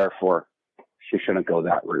sustainable, and therefore she shouldn't go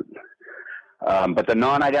that route. But the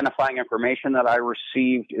non-identifying information that I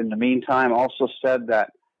received in the meantime also said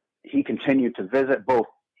that he continued to visit both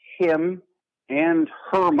him and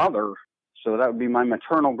her mother. So that would be my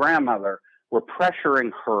maternal grandmother, were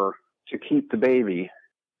pressuring her to keep the baby,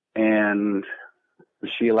 and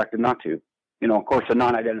she elected not to. Of course, the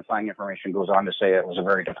non-identifying information goes on to say it was a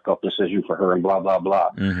very difficult decision for her and blah, blah, blah.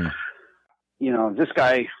 Mm-hmm. This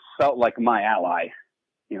guy felt like my ally.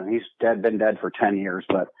 He's been dead for 10 years,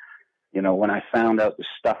 but, when I found out the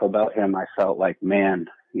stuff about him, I felt like, man,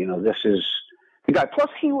 this is the guy. Plus,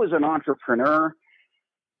 he was an entrepreneur,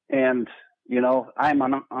 and, I'm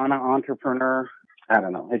an entrepreneur. I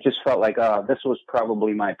don't know. It just felt like, this was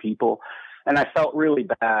probably my people. And I felt really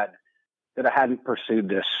bad that I hadn't pursued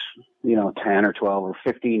this, 10 or 12 or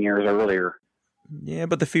 15 years earlier. Yeah,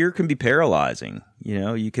 but the fear can be paralyzing.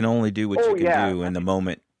 You can only do what you can do in the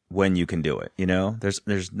moment when you can do it.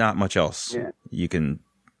 There's not much else you can.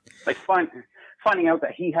 Like finding out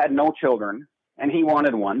that he had no children and he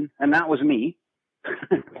wanted one, and that was me.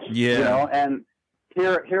 Yeah. And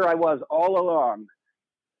here I was all along,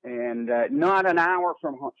 and not an hour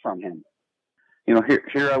from him.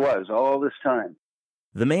 Here I was all this time.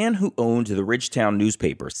 The man who owned the Ridgetown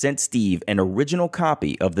newspaper sent Steve an original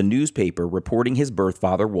copy of the newspaper reporting his birth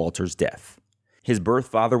father Walter's death. His birth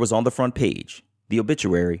father was on the front page. The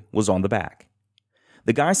obituary was on the back.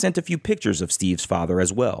 The guy sent a few pictures of Steve's father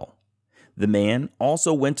as well. The man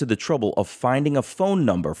also went to the trouble of finding a phone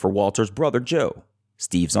number for Walter's brother Joe,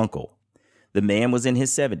 Steve's uncle. The man was in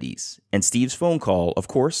his 70s, and Steve's phone call, of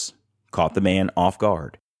course, caught the man off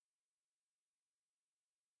guard.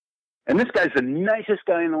 And this guy's the nicest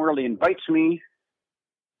guy in the world. He invites me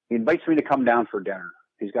to come down for dinner.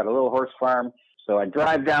 He's got a little horse farm. So I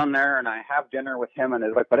drive down there and I have dinner with him and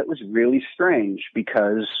his wife. But it was really strange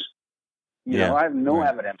because, I have no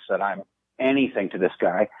evidence that I'm anything to this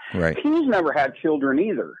guy. Right. He's never had children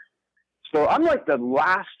either. So I'm like the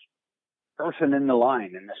last person in the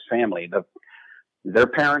line in this family. Their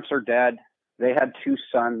parents are dead. They had 2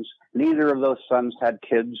 sons. Neither of those sons had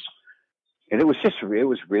kids. And it was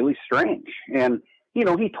really strange. And, he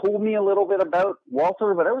told me a little bit about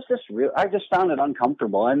Walter, but it was I just found it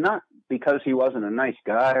uncomfortable. And not because he wasn't a nice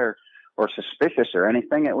guy or suspicious or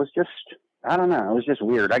anything. It was just, I don't know. It was just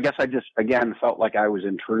weird. I guess I just, again, felt like I was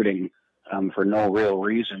intruding for no real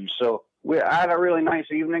reason. So I had a really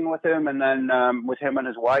nice evening with him and then with him and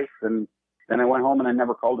his wife. And then I went home and I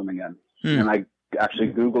never called him again. And I actually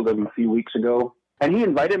Googled him a few weeks ago. And he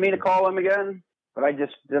invited me to call him again. But I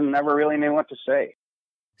just never really knew what to say.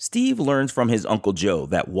 Steve learns from his Uncle Joe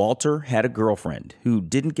that Walter had a girlfriend who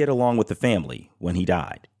didn't get along with the family when he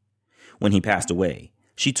died. When he passed away,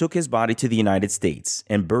 she took his body to the United States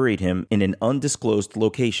and buried him in an undisclosed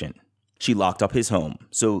location. She locked up his home,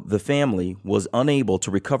 so the family was unable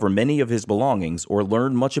to recover many of his belongings or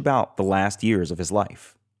learn much about the last years of his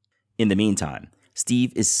life. In the meantime,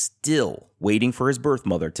 Steve is still waiting for his birth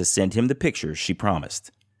mother to send him the pictures she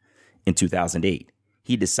promised. In 2008,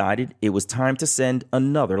 he decided it was time to send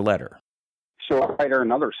another letter. So I write her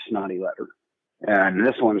another snotty letter. And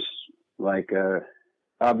this one's like,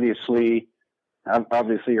 obviously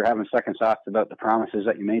you're having second thoughts about the promises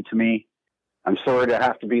that you made to me. I'm sorry to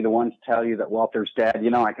have to be the one to tell you that Walter's dead.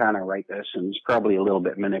 I kind of write this, and it's probably a little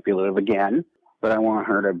bit manipulative again, but I want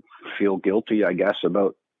her to feel guilty, I guess,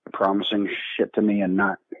 about promising shit to me and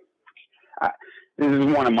not. This is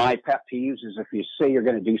one of my pet peeves is if you say you're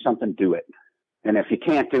going to do something, do it. And if you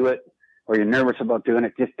can't do it or you're nervous about doing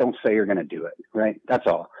it, just don't say you're going to do it. Right. That's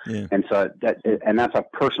all. Yeah. And so that's a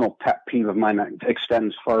personal pet peeve of mine that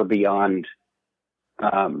extends far beyond,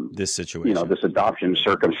 this situation, this adoption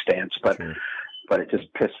circumstance, but it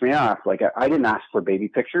just pissed me off. Like I didn't ask for baby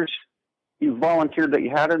pictures. You volunteered that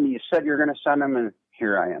you had them. You said you're going to send them, and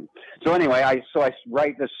here I am. So anyway, I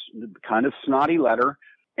write this kind of snotty letter.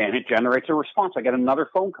 And it generates a response. I get another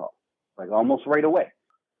phone call, like almost right away.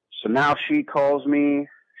 So now she calls me.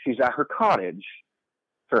 She's at her cottage.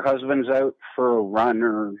 Her husband's out for a run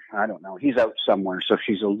or I don't know. He's out somewhere. So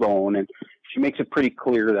she's alone. And she makes it pretty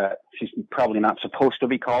clear that she's probably not supposed to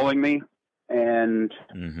be calling me. And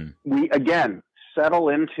we, again, settle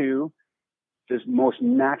into this most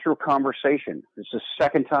natural conversation. It's the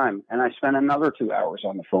second time. And I spent another 2 hours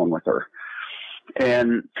on the phone with her.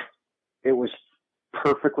 And it was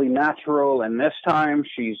perfectly natural. And this time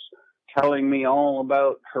she's telling me all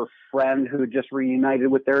about her friend who just reunited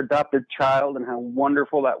with their adopted child and how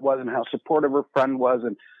wonderful that was and how supportive her friend was,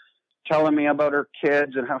 and telling me about her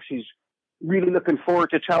kids and how she's really looking forward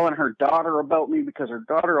to telling her daughter about me because her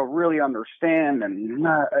daughter will really understand.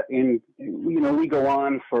 And we go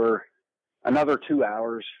on for another 2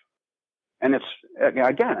 hours, and it's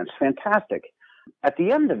fantastic. At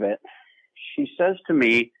the end of it, she says to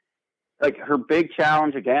me, like, her big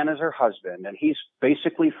challenge again is her husband, and he's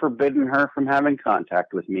basically forbidden her from having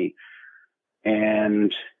contact with me.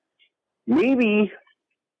 And maybe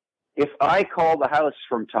if I call the house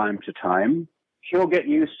from time to time, he'll get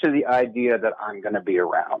used to the idea that I'm going to be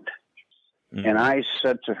around. And I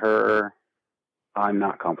said to her, I'm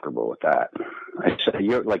not comfortable with that. I said,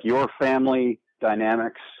 your family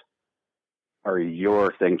dynamics are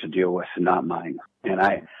your thing to deal with, not mine. And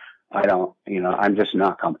I don't, I'm just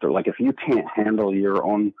not comfortable. Like, if you can't handle your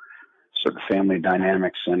own sort of family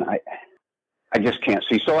dynamics, and I just can't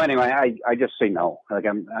see. So anyway, I just say no. Like,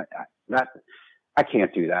 I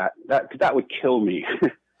can't do that. That would kill me.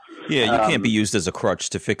 Yeah, you can't be used as a crutch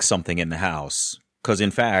to fix something in the house. Because,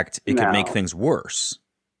 in fact, it could make No. things worse.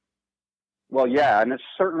 Well, yeah, and it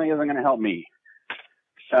certainly isn't going to help me.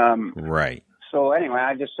 Right. So anyway,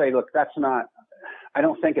 I just say, look, that's not, I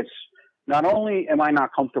don't think it's, not only am I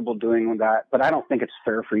not comfortable doing that, but I don't think it's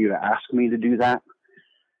fair for you to ask me to do that.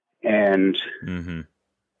 And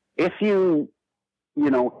if you,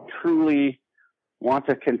 truly want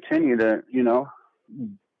to continue to,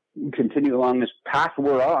 continue along this path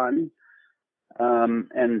we're on,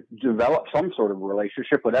 and develop some sort of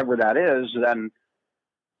relationship, whatever that is, then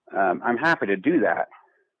I'm happy to do that.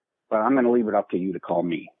 But I'm going to leave it up to you to call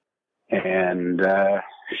me. And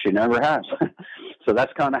she never has. So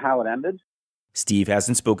that's kind of how it ended. Steve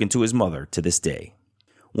hasn't spoken to his mother to this day.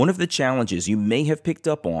 One of the challenges you may have picked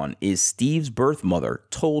up on is Steve's birth mother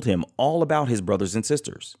told him all about his brothers and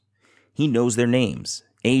sisters. He knows their names,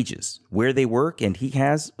 ages, where they work, and he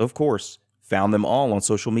has, of course, found them all on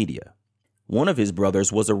social media. One of his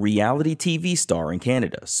brothers was a reality TV star in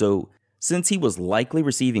Canada, so since he was likely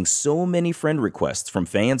receiving so many friend requests from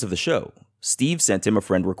fans of the show, Steve sent him a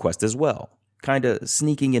friend request as well, kinda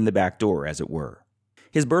sneaking in the back door, as it were.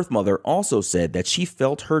 His birth mother also said that she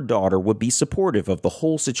felt her daughter would be supportive of the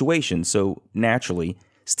whole situation, so naturally,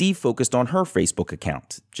 Steve focused on her Facebook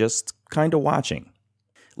account, just kinda watching.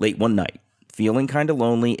 Late one night, feeling kinda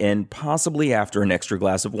lonely and possibly after an extra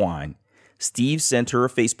glass of wine, Steve sent her a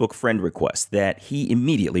Facebook friend request that he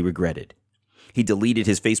immediately regretted. He deleted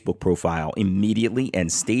his Facebook profile immediately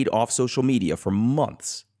and stayed off social media for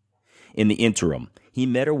months. In the interim, he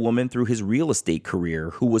met a woman through his real estate career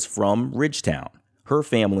who was from Ridgetown. Her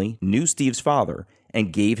family knew Steve's father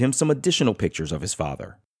and gave him some additional pictures of his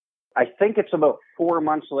father. I think it's about 4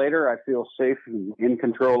 months later, I feel safe and in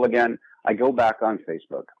control again. I go back on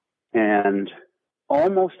Facebook, and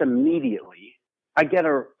almost immediately I get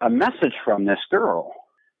a message from this girl,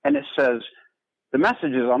 and it says, the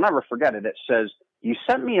message is, I'll never forget it. It says, "You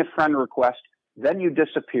sent me a friend request, then you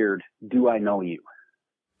disappeared. Do I know you?"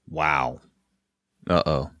 Wow.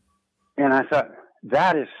 Uh-oh. And I thought,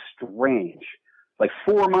 that is strange. Like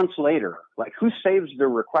 4 months later, like who saves the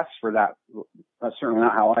requests for that? That's certainly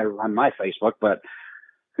not how I run my Facebook, but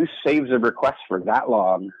who saves a request for that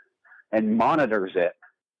long and monitors it?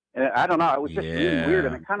 And I don't know. It was just really weird,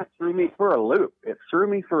 and it kind of threw me for a loop.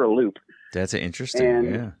 That's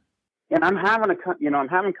interesting. And I'm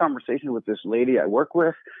having conversations with this lady I work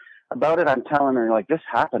with about it. I'm telling her, like, this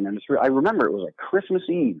happened, and I remember it was like Christmas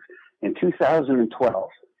Eve in 2012.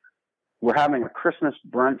 We're having a Christmas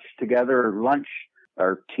brunch together, lunch,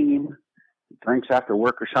 our team drinks after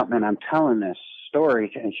work or something, and I'm telling this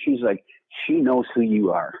story, and she's like, she knows who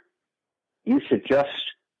you are. You should just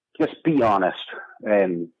be honest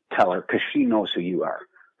and tell her, because she knows who you are.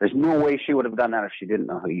 There's no way she would have done that if she didn't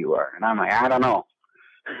know who you are. And I'm like, I don't know.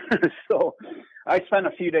 So I spent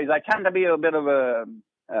a few days. I tend to be a bit of a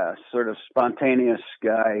sort of spontaneous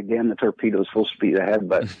guy, damn the torpedoes, full speed ahead,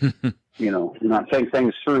 but, not think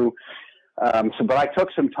things through. But I took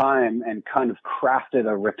some time and kind of crafted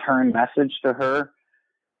a return message to her.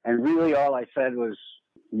 And really all I said was,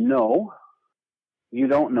 no, you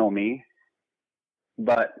don't know me,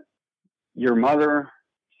 but your mother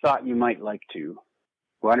thought you might like to.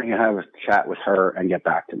 Why don't you have a chat with her and get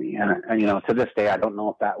back to me? And to this day, I don't know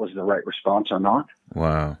if that was the right response or not.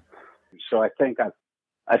 Wow. I think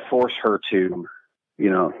I forced her to,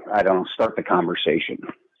 start the conversation.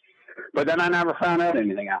 But then I never found out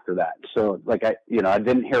anything after that. So I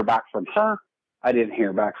didn't hear back from her. I didn't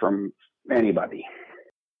hear back from anybody.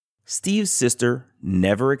 Steve's sister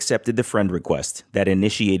never accepted the friend request that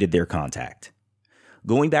initiated their contact.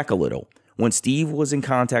 Going back a little, when Steve was in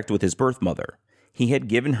contact with his birth mother, he had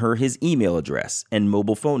given her his email address and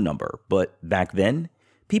mobile phone number, but back then,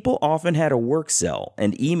 people often had a work cell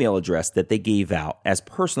and email address that they gave out as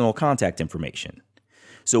personal contact information.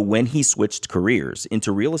 So when he switched careers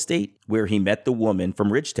into real estate, where he met the woman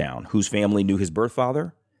from Ridgetown whose family knew his birth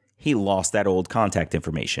father, he lost that old contact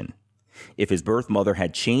information. If his birth mother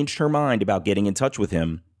had changed her mind about getting in touch with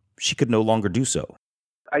him, she could no longer do so.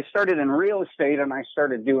 I started in real estate, and I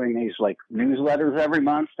started doing these newsletters every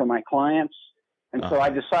month to my clients. And so I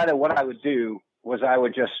decided what I would do was I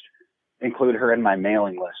would just include her in my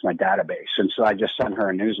mailing list, my database. And so I just send her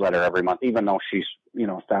a newsletter every month, even though she's,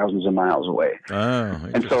 thousands of miles away. Oh,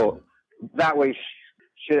 and so that way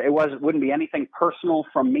it wouldn't be anything personal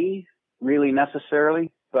from me really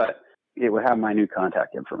necessarily, but it would have my new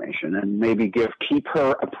contact information and maybe keep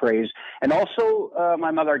her appraised. And also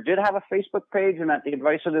my mother did have a Facebook page, and at the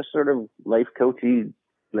advice of this sort of life coachy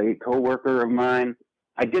late coworker of mine,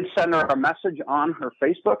 I did send her a message on her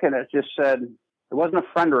Facebook, and it just said, it wasn't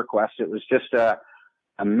a friend request. It was just a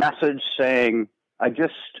message saying, I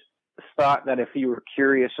just thought that if you were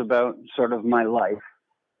curious about sort of my life,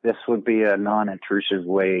 this would be a non-intrusive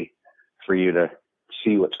way for you to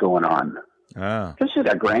see what's going on. Ah. Because you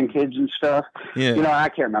got grandkids and stuff. Yeah. You know, I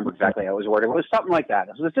can't remember exactly how it was worded. It was something like that.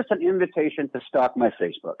 It was just an invitation to stalk my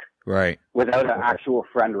Facebook. Right. Without an actual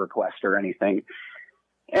friend request or anything.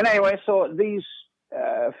 And anyway, so these,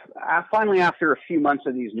 finally after a few months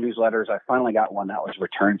of these newsletters, I finally got one that was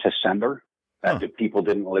returned to sender. That people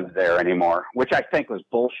didn't live there anymore, which I think was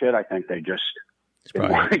bullshit. I think they just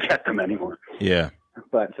didn't want to get them anymore. Yeah.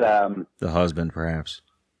 But the husband, perhaps.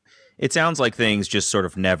 It sounds like things just sort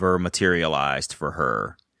of never materialized for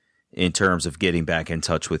her in terms of getting back in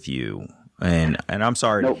touch with you. And I'm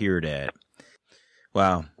sorry to hear that.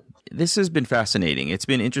 Wow. This has been fascinating. It's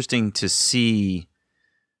been interesting to see,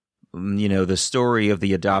 you know, the story of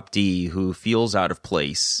the adoptee who feels out of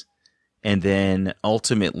place and then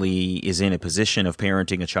ultimately is in a position of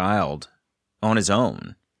parenting a child on his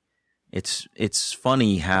own. It's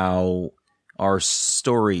funny how our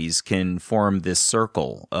stories can form this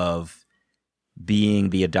circle of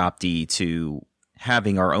being the adoptee to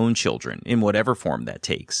having our own children in whatever form that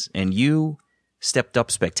takes. And you stepped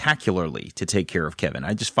up spectacularly to take care of Kevin.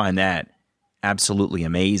 I just find that absolutely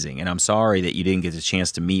amazing. And I'm sorry that you didn't get a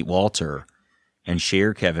chance to meet Walter and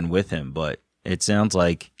share Kevin with him, but it sounds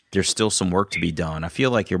like there's still some work to be done. I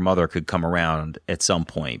feel like your mother could come around at some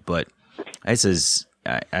point, but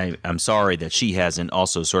I'm sorry that she hasn't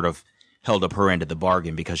also sort of held up her end of the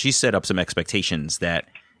bargain, because she set up some expectations that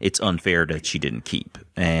it's unfair that she didn't keep.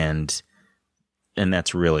 And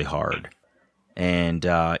that's really hard. And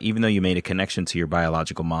even though you made a connection to your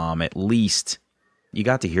biological mom, at least you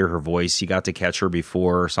got to hear her voice. You got to catch her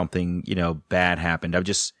before something, you know, bad happened. I'm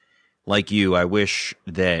just like you. I wish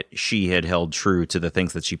that she had held true to the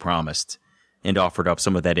things that she promised and offered up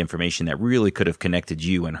some of that information that really could have connected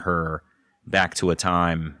you and her back to a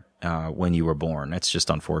time when you were born. That's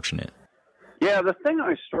just unfortunate. Yeah, the thing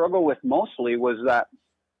I struggle with mostly was that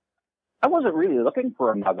I wasn't really looking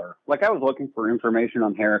for a mother. Like, I was looking for information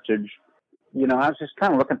on heritage. You know, I was just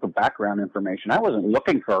kind of looking for background information. I wasn't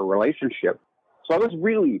looking for a relationship. So I was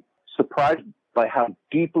really surprised by how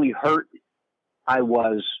deeply hurt I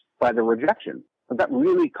was by the rejection. But that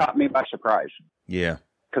really caught me by surprise. Yeah.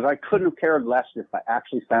 Because I couldn't have cared less if I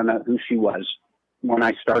actually found out who she was when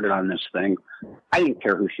I started on this thing. I didn't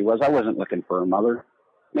care who she was. I wasn't looking for a mother.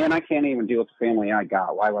 Man, I can't even deal with the family I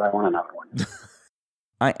got. Why would I want another one?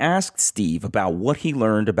 I asked Steve about what he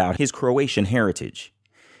learned about his Croatian heritage.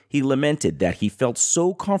 He lamented that he felt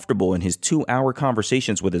so comfortable in his 2-hour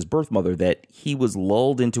conversations with his birth mother that he was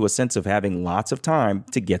lulled into a sense of having lots of time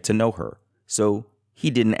to get to know her. So he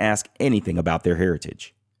didn't ask anything about their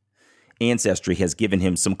heritage. Ancestry has given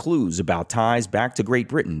him some clues about ties back to Great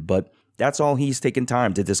Britain, but that's all he's taken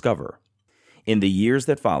time to discover. In the years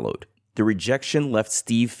that followed, the rejection left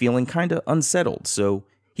Steve feeling kind of unsettled, so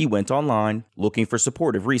he went online looking for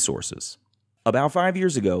supportive resources. About 5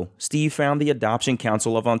 years ago, Steve found the Adoption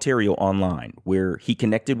Council of Ontario online, where he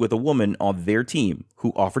connected with a woman on their team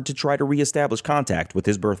who offered to try to reestablish contact with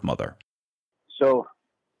his birth mother. So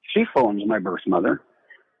she phones my birth mother,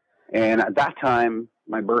 and at that time,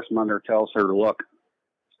 my birth mother tells her, look,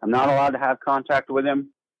 I'm not allowed to have contact with him.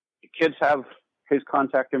 The kids have his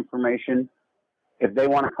contact information. If they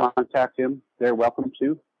want to contact him, they're welcome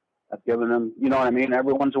to. I've given them, you know what I mean?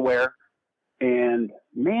 Everyone's aware. And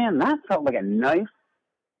man, that felt like a knife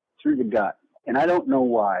through the gut. And I don't know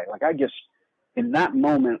why. Like, in that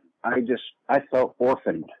moment, I felt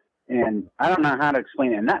orphaned. And I don't know how to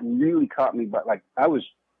explain it. And that really caught me, but like, I was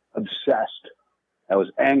obsessed. I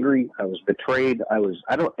was angry. I was betrayed. I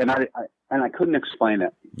couldn't explain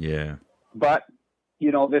it. Yeah. But,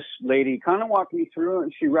 you know, this lady kind of walked me through it,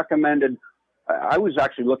 and she recommended, I was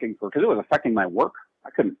actually looking for, because it was affecting my work. I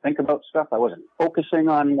couldn't think about stuff. I wasn't focusing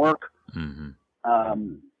on work. Mm-hmm.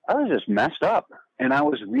 I was just messed up, and I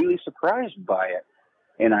was really surprised by it.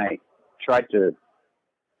 And I tried to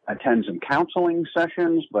attend some counseling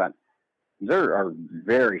sessions, but there are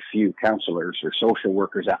very few counselors or social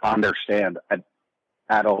workers that understand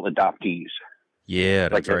adult adoptees. Yeah,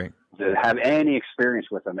 that's right. To have any experience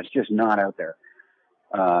with them. It's just not out there.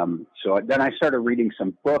 So then I started reading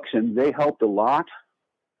some books, and they helped a lot.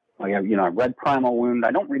 Like, you know, I read Primal Wound.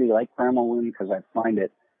 I don't really like Primal Wound because I find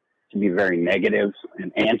it to be very negative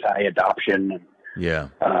and anti-adoption. And, yeah.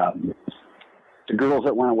 The Girls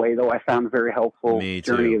That Went Away, though, I found very helpful. Me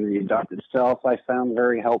too. Journey of the Adopted Self, I found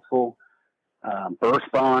very helpful. Birth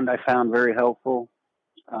Bond, I found very helpful.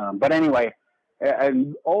 But anyway,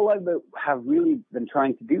 and all I have really been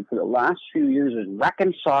trying to do for the last few years is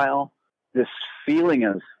reconcile this feeling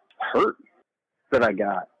of hurt that I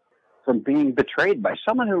got from being betrayed by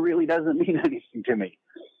someone who really doesn't mean anything to me,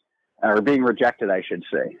 or being rejected, I should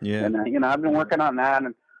say. Yeah. And I've been working on that,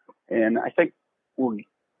 and I think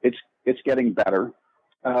it's getting better.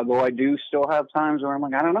 Though I do still have times where I'm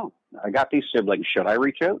like, I don't know. I got these siblings. Should I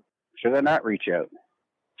reach out? Should I not reach out?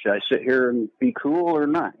 Should I sit here and be cool or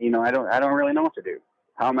not? I don't really know what to do.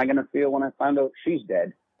 How am I going to feel when I find out she's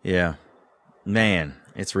dead? Yeah. Man,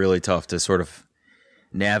 it's really tough to sort of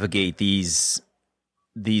navigate these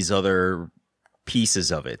other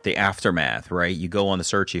pieces of it, the aftermath, right? You go on the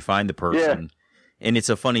search, you find the person, and it's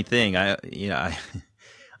a funny thing. I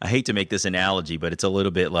hate to make this analogy, but it's a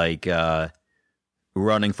little bit like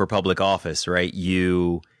running for public office, right?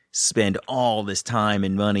 You spend all this time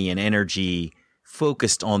and money and energy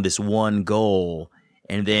focused on this one goal,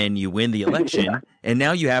 and then you win the election, and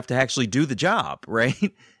now you have to actually do the job, right?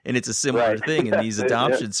 And it's a similar thing in these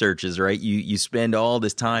adoption searches, right? You spend all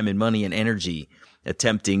this time and money and energy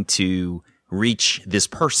attempting to reach this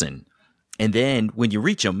person. And then when you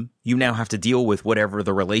reach them, you now have to deal with whatever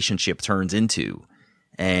the relationship turns into.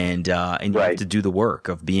 And you have to do the work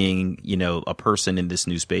of being, a person in this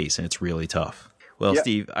new space. And it's really tough. Well,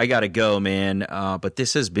 Steve, I got to go, man. But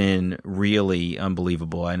this has been really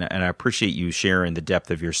unbelievable. And I appreciate you sharing the depth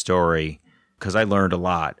of your story, because I learned a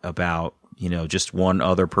lot about, just one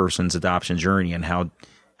other person's adoption journey and how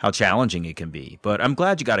challenging it can be. But I'm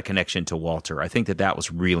glad you got a connection to Walter. I think that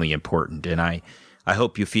was really important. And I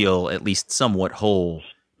hope you feel at least somewhat whole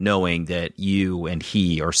knowing that you and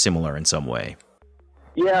he are similar in some way.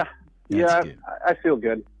 Yeah. Good. I feel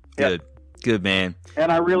good. Good. Good, man.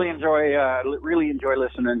 And I really enjoy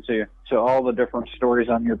listening to all the different stories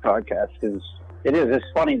on your podcast, because it's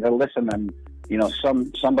funny to listen, and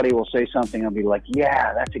somebody will say something, I'll be like,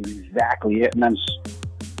 yeah, that's exactly it, and then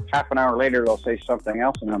half an hour later they'll say something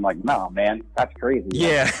else, and I'm like, no, man, that's crazy.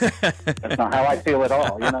 Yeah. That's not how I feel at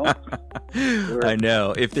all, I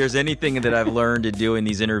know. If there's anything that I've learned in doing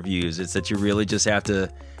these interviews, it's that you really just have to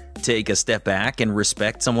take a step back and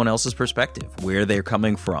respect someone else's perspective, where they're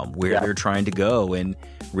coming from, where they're trying to go, and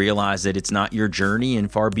realize that it's not your journey,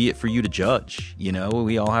 and far be it for you to judge.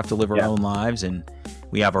 We all have to live our own lives, and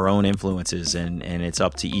we have our own influences, and it's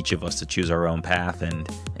up to each of us to choose our own path.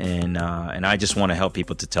 And I just want to help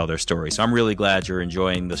people to tell their story. So I'm really glad you're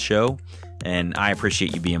enjoying the show, and I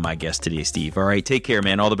appreciate you being my guest today, Steve. All right, take care,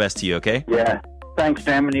 man. All the best to you, okay? Yeah. Thanks,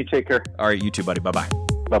 Sam, and you take care. All right, you too, buddy. Bye-bye.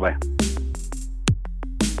 Bye-bye.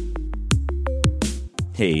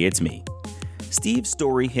 Hey, it's me. Steve's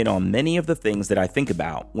story hit on many of the things that I think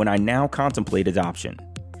about when I now contemplate adoption.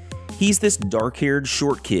 He's this dark-haired,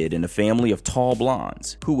 short kid in a family of tall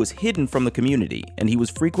blondes who was hidden from the community, and he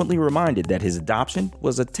was frequently reminded that his adoption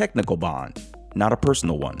was a technical bond, not a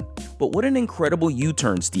personal one. But what an incredible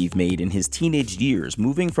U-turn Steve made in his teenage years,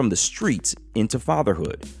 moving from the streets into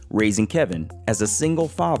fatherhood, raising Kevin as a single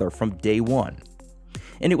father from day one.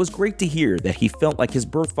 And it was great to hear that he felt like his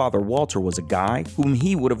birth father Walter was a guy whom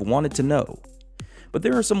he would have wanted to know. But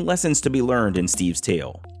there are some lessons to be learned in Steve's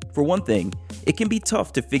tale. For one thing, it can be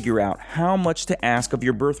tough to figure out how much to ask of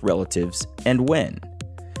your birth relatives and when.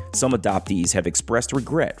 Some adoptees have expressed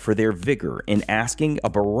regret for their vigor in asking a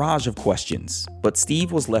barrage of questions, but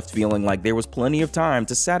Steve was left feeling like there was plenty of time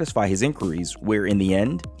to satisfy his inquiries, where in the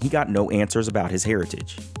end, he got no answers about his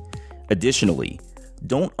heritage. Additionally,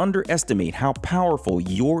 don't underestimate how powerful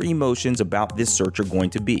your emotions about this search are going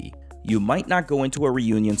to be. You might not go into a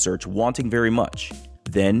reunion search wanting very much.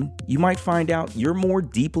 Then, you might find out you're more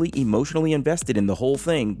deeply emotionally invested in the whole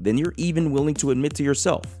thing than you're even willing to admit to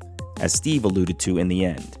yourself, as Steve alluded to in the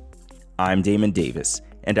end. I'm Damon Davis,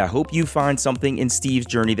 and I hope you find something in Steve's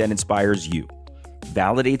journey that inspires you,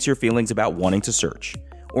 validates your feelings about wanting to search,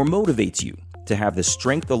 or motivates you to have the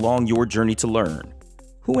strength along your journey to learn.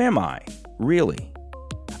 Who am I, really?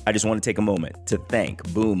 I just want to take a moment to thank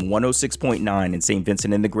Boom 106.9 in St.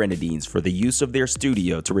 Vincent and the Grenadines for the use of their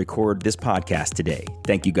studio to record this podcast today.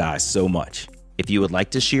 Thank you guys so much. If you would like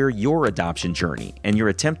to share your adoption journey and your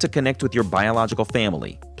attempt to connect with your biological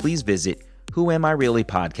family, please visit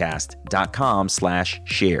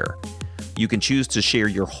whoamireallypodcast.com/share. You can choose to share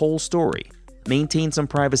your whole story, maintain some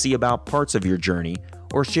privacy about parts of your journey,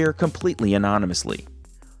 or share completely anonymously.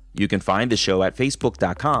 You can find the show at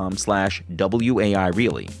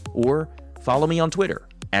facebook.com/WAIReally or follow me on Twitter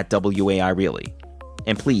at WAIReally.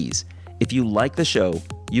 And please, if you like the show,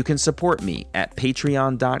 you can support me at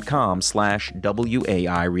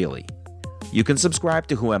patreon.com/WAIReally. You can subscribe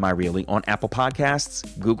to Who Am I Really on Apple Podcasts,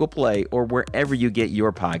 Google Play, or wherever you get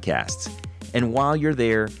your podcasts. And while you're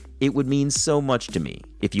there, it would mean so much to me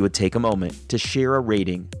if you would take a moment to share a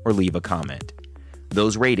rating or leave a comment.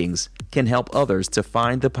 Those ratings can help others to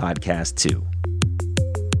find the podcast too.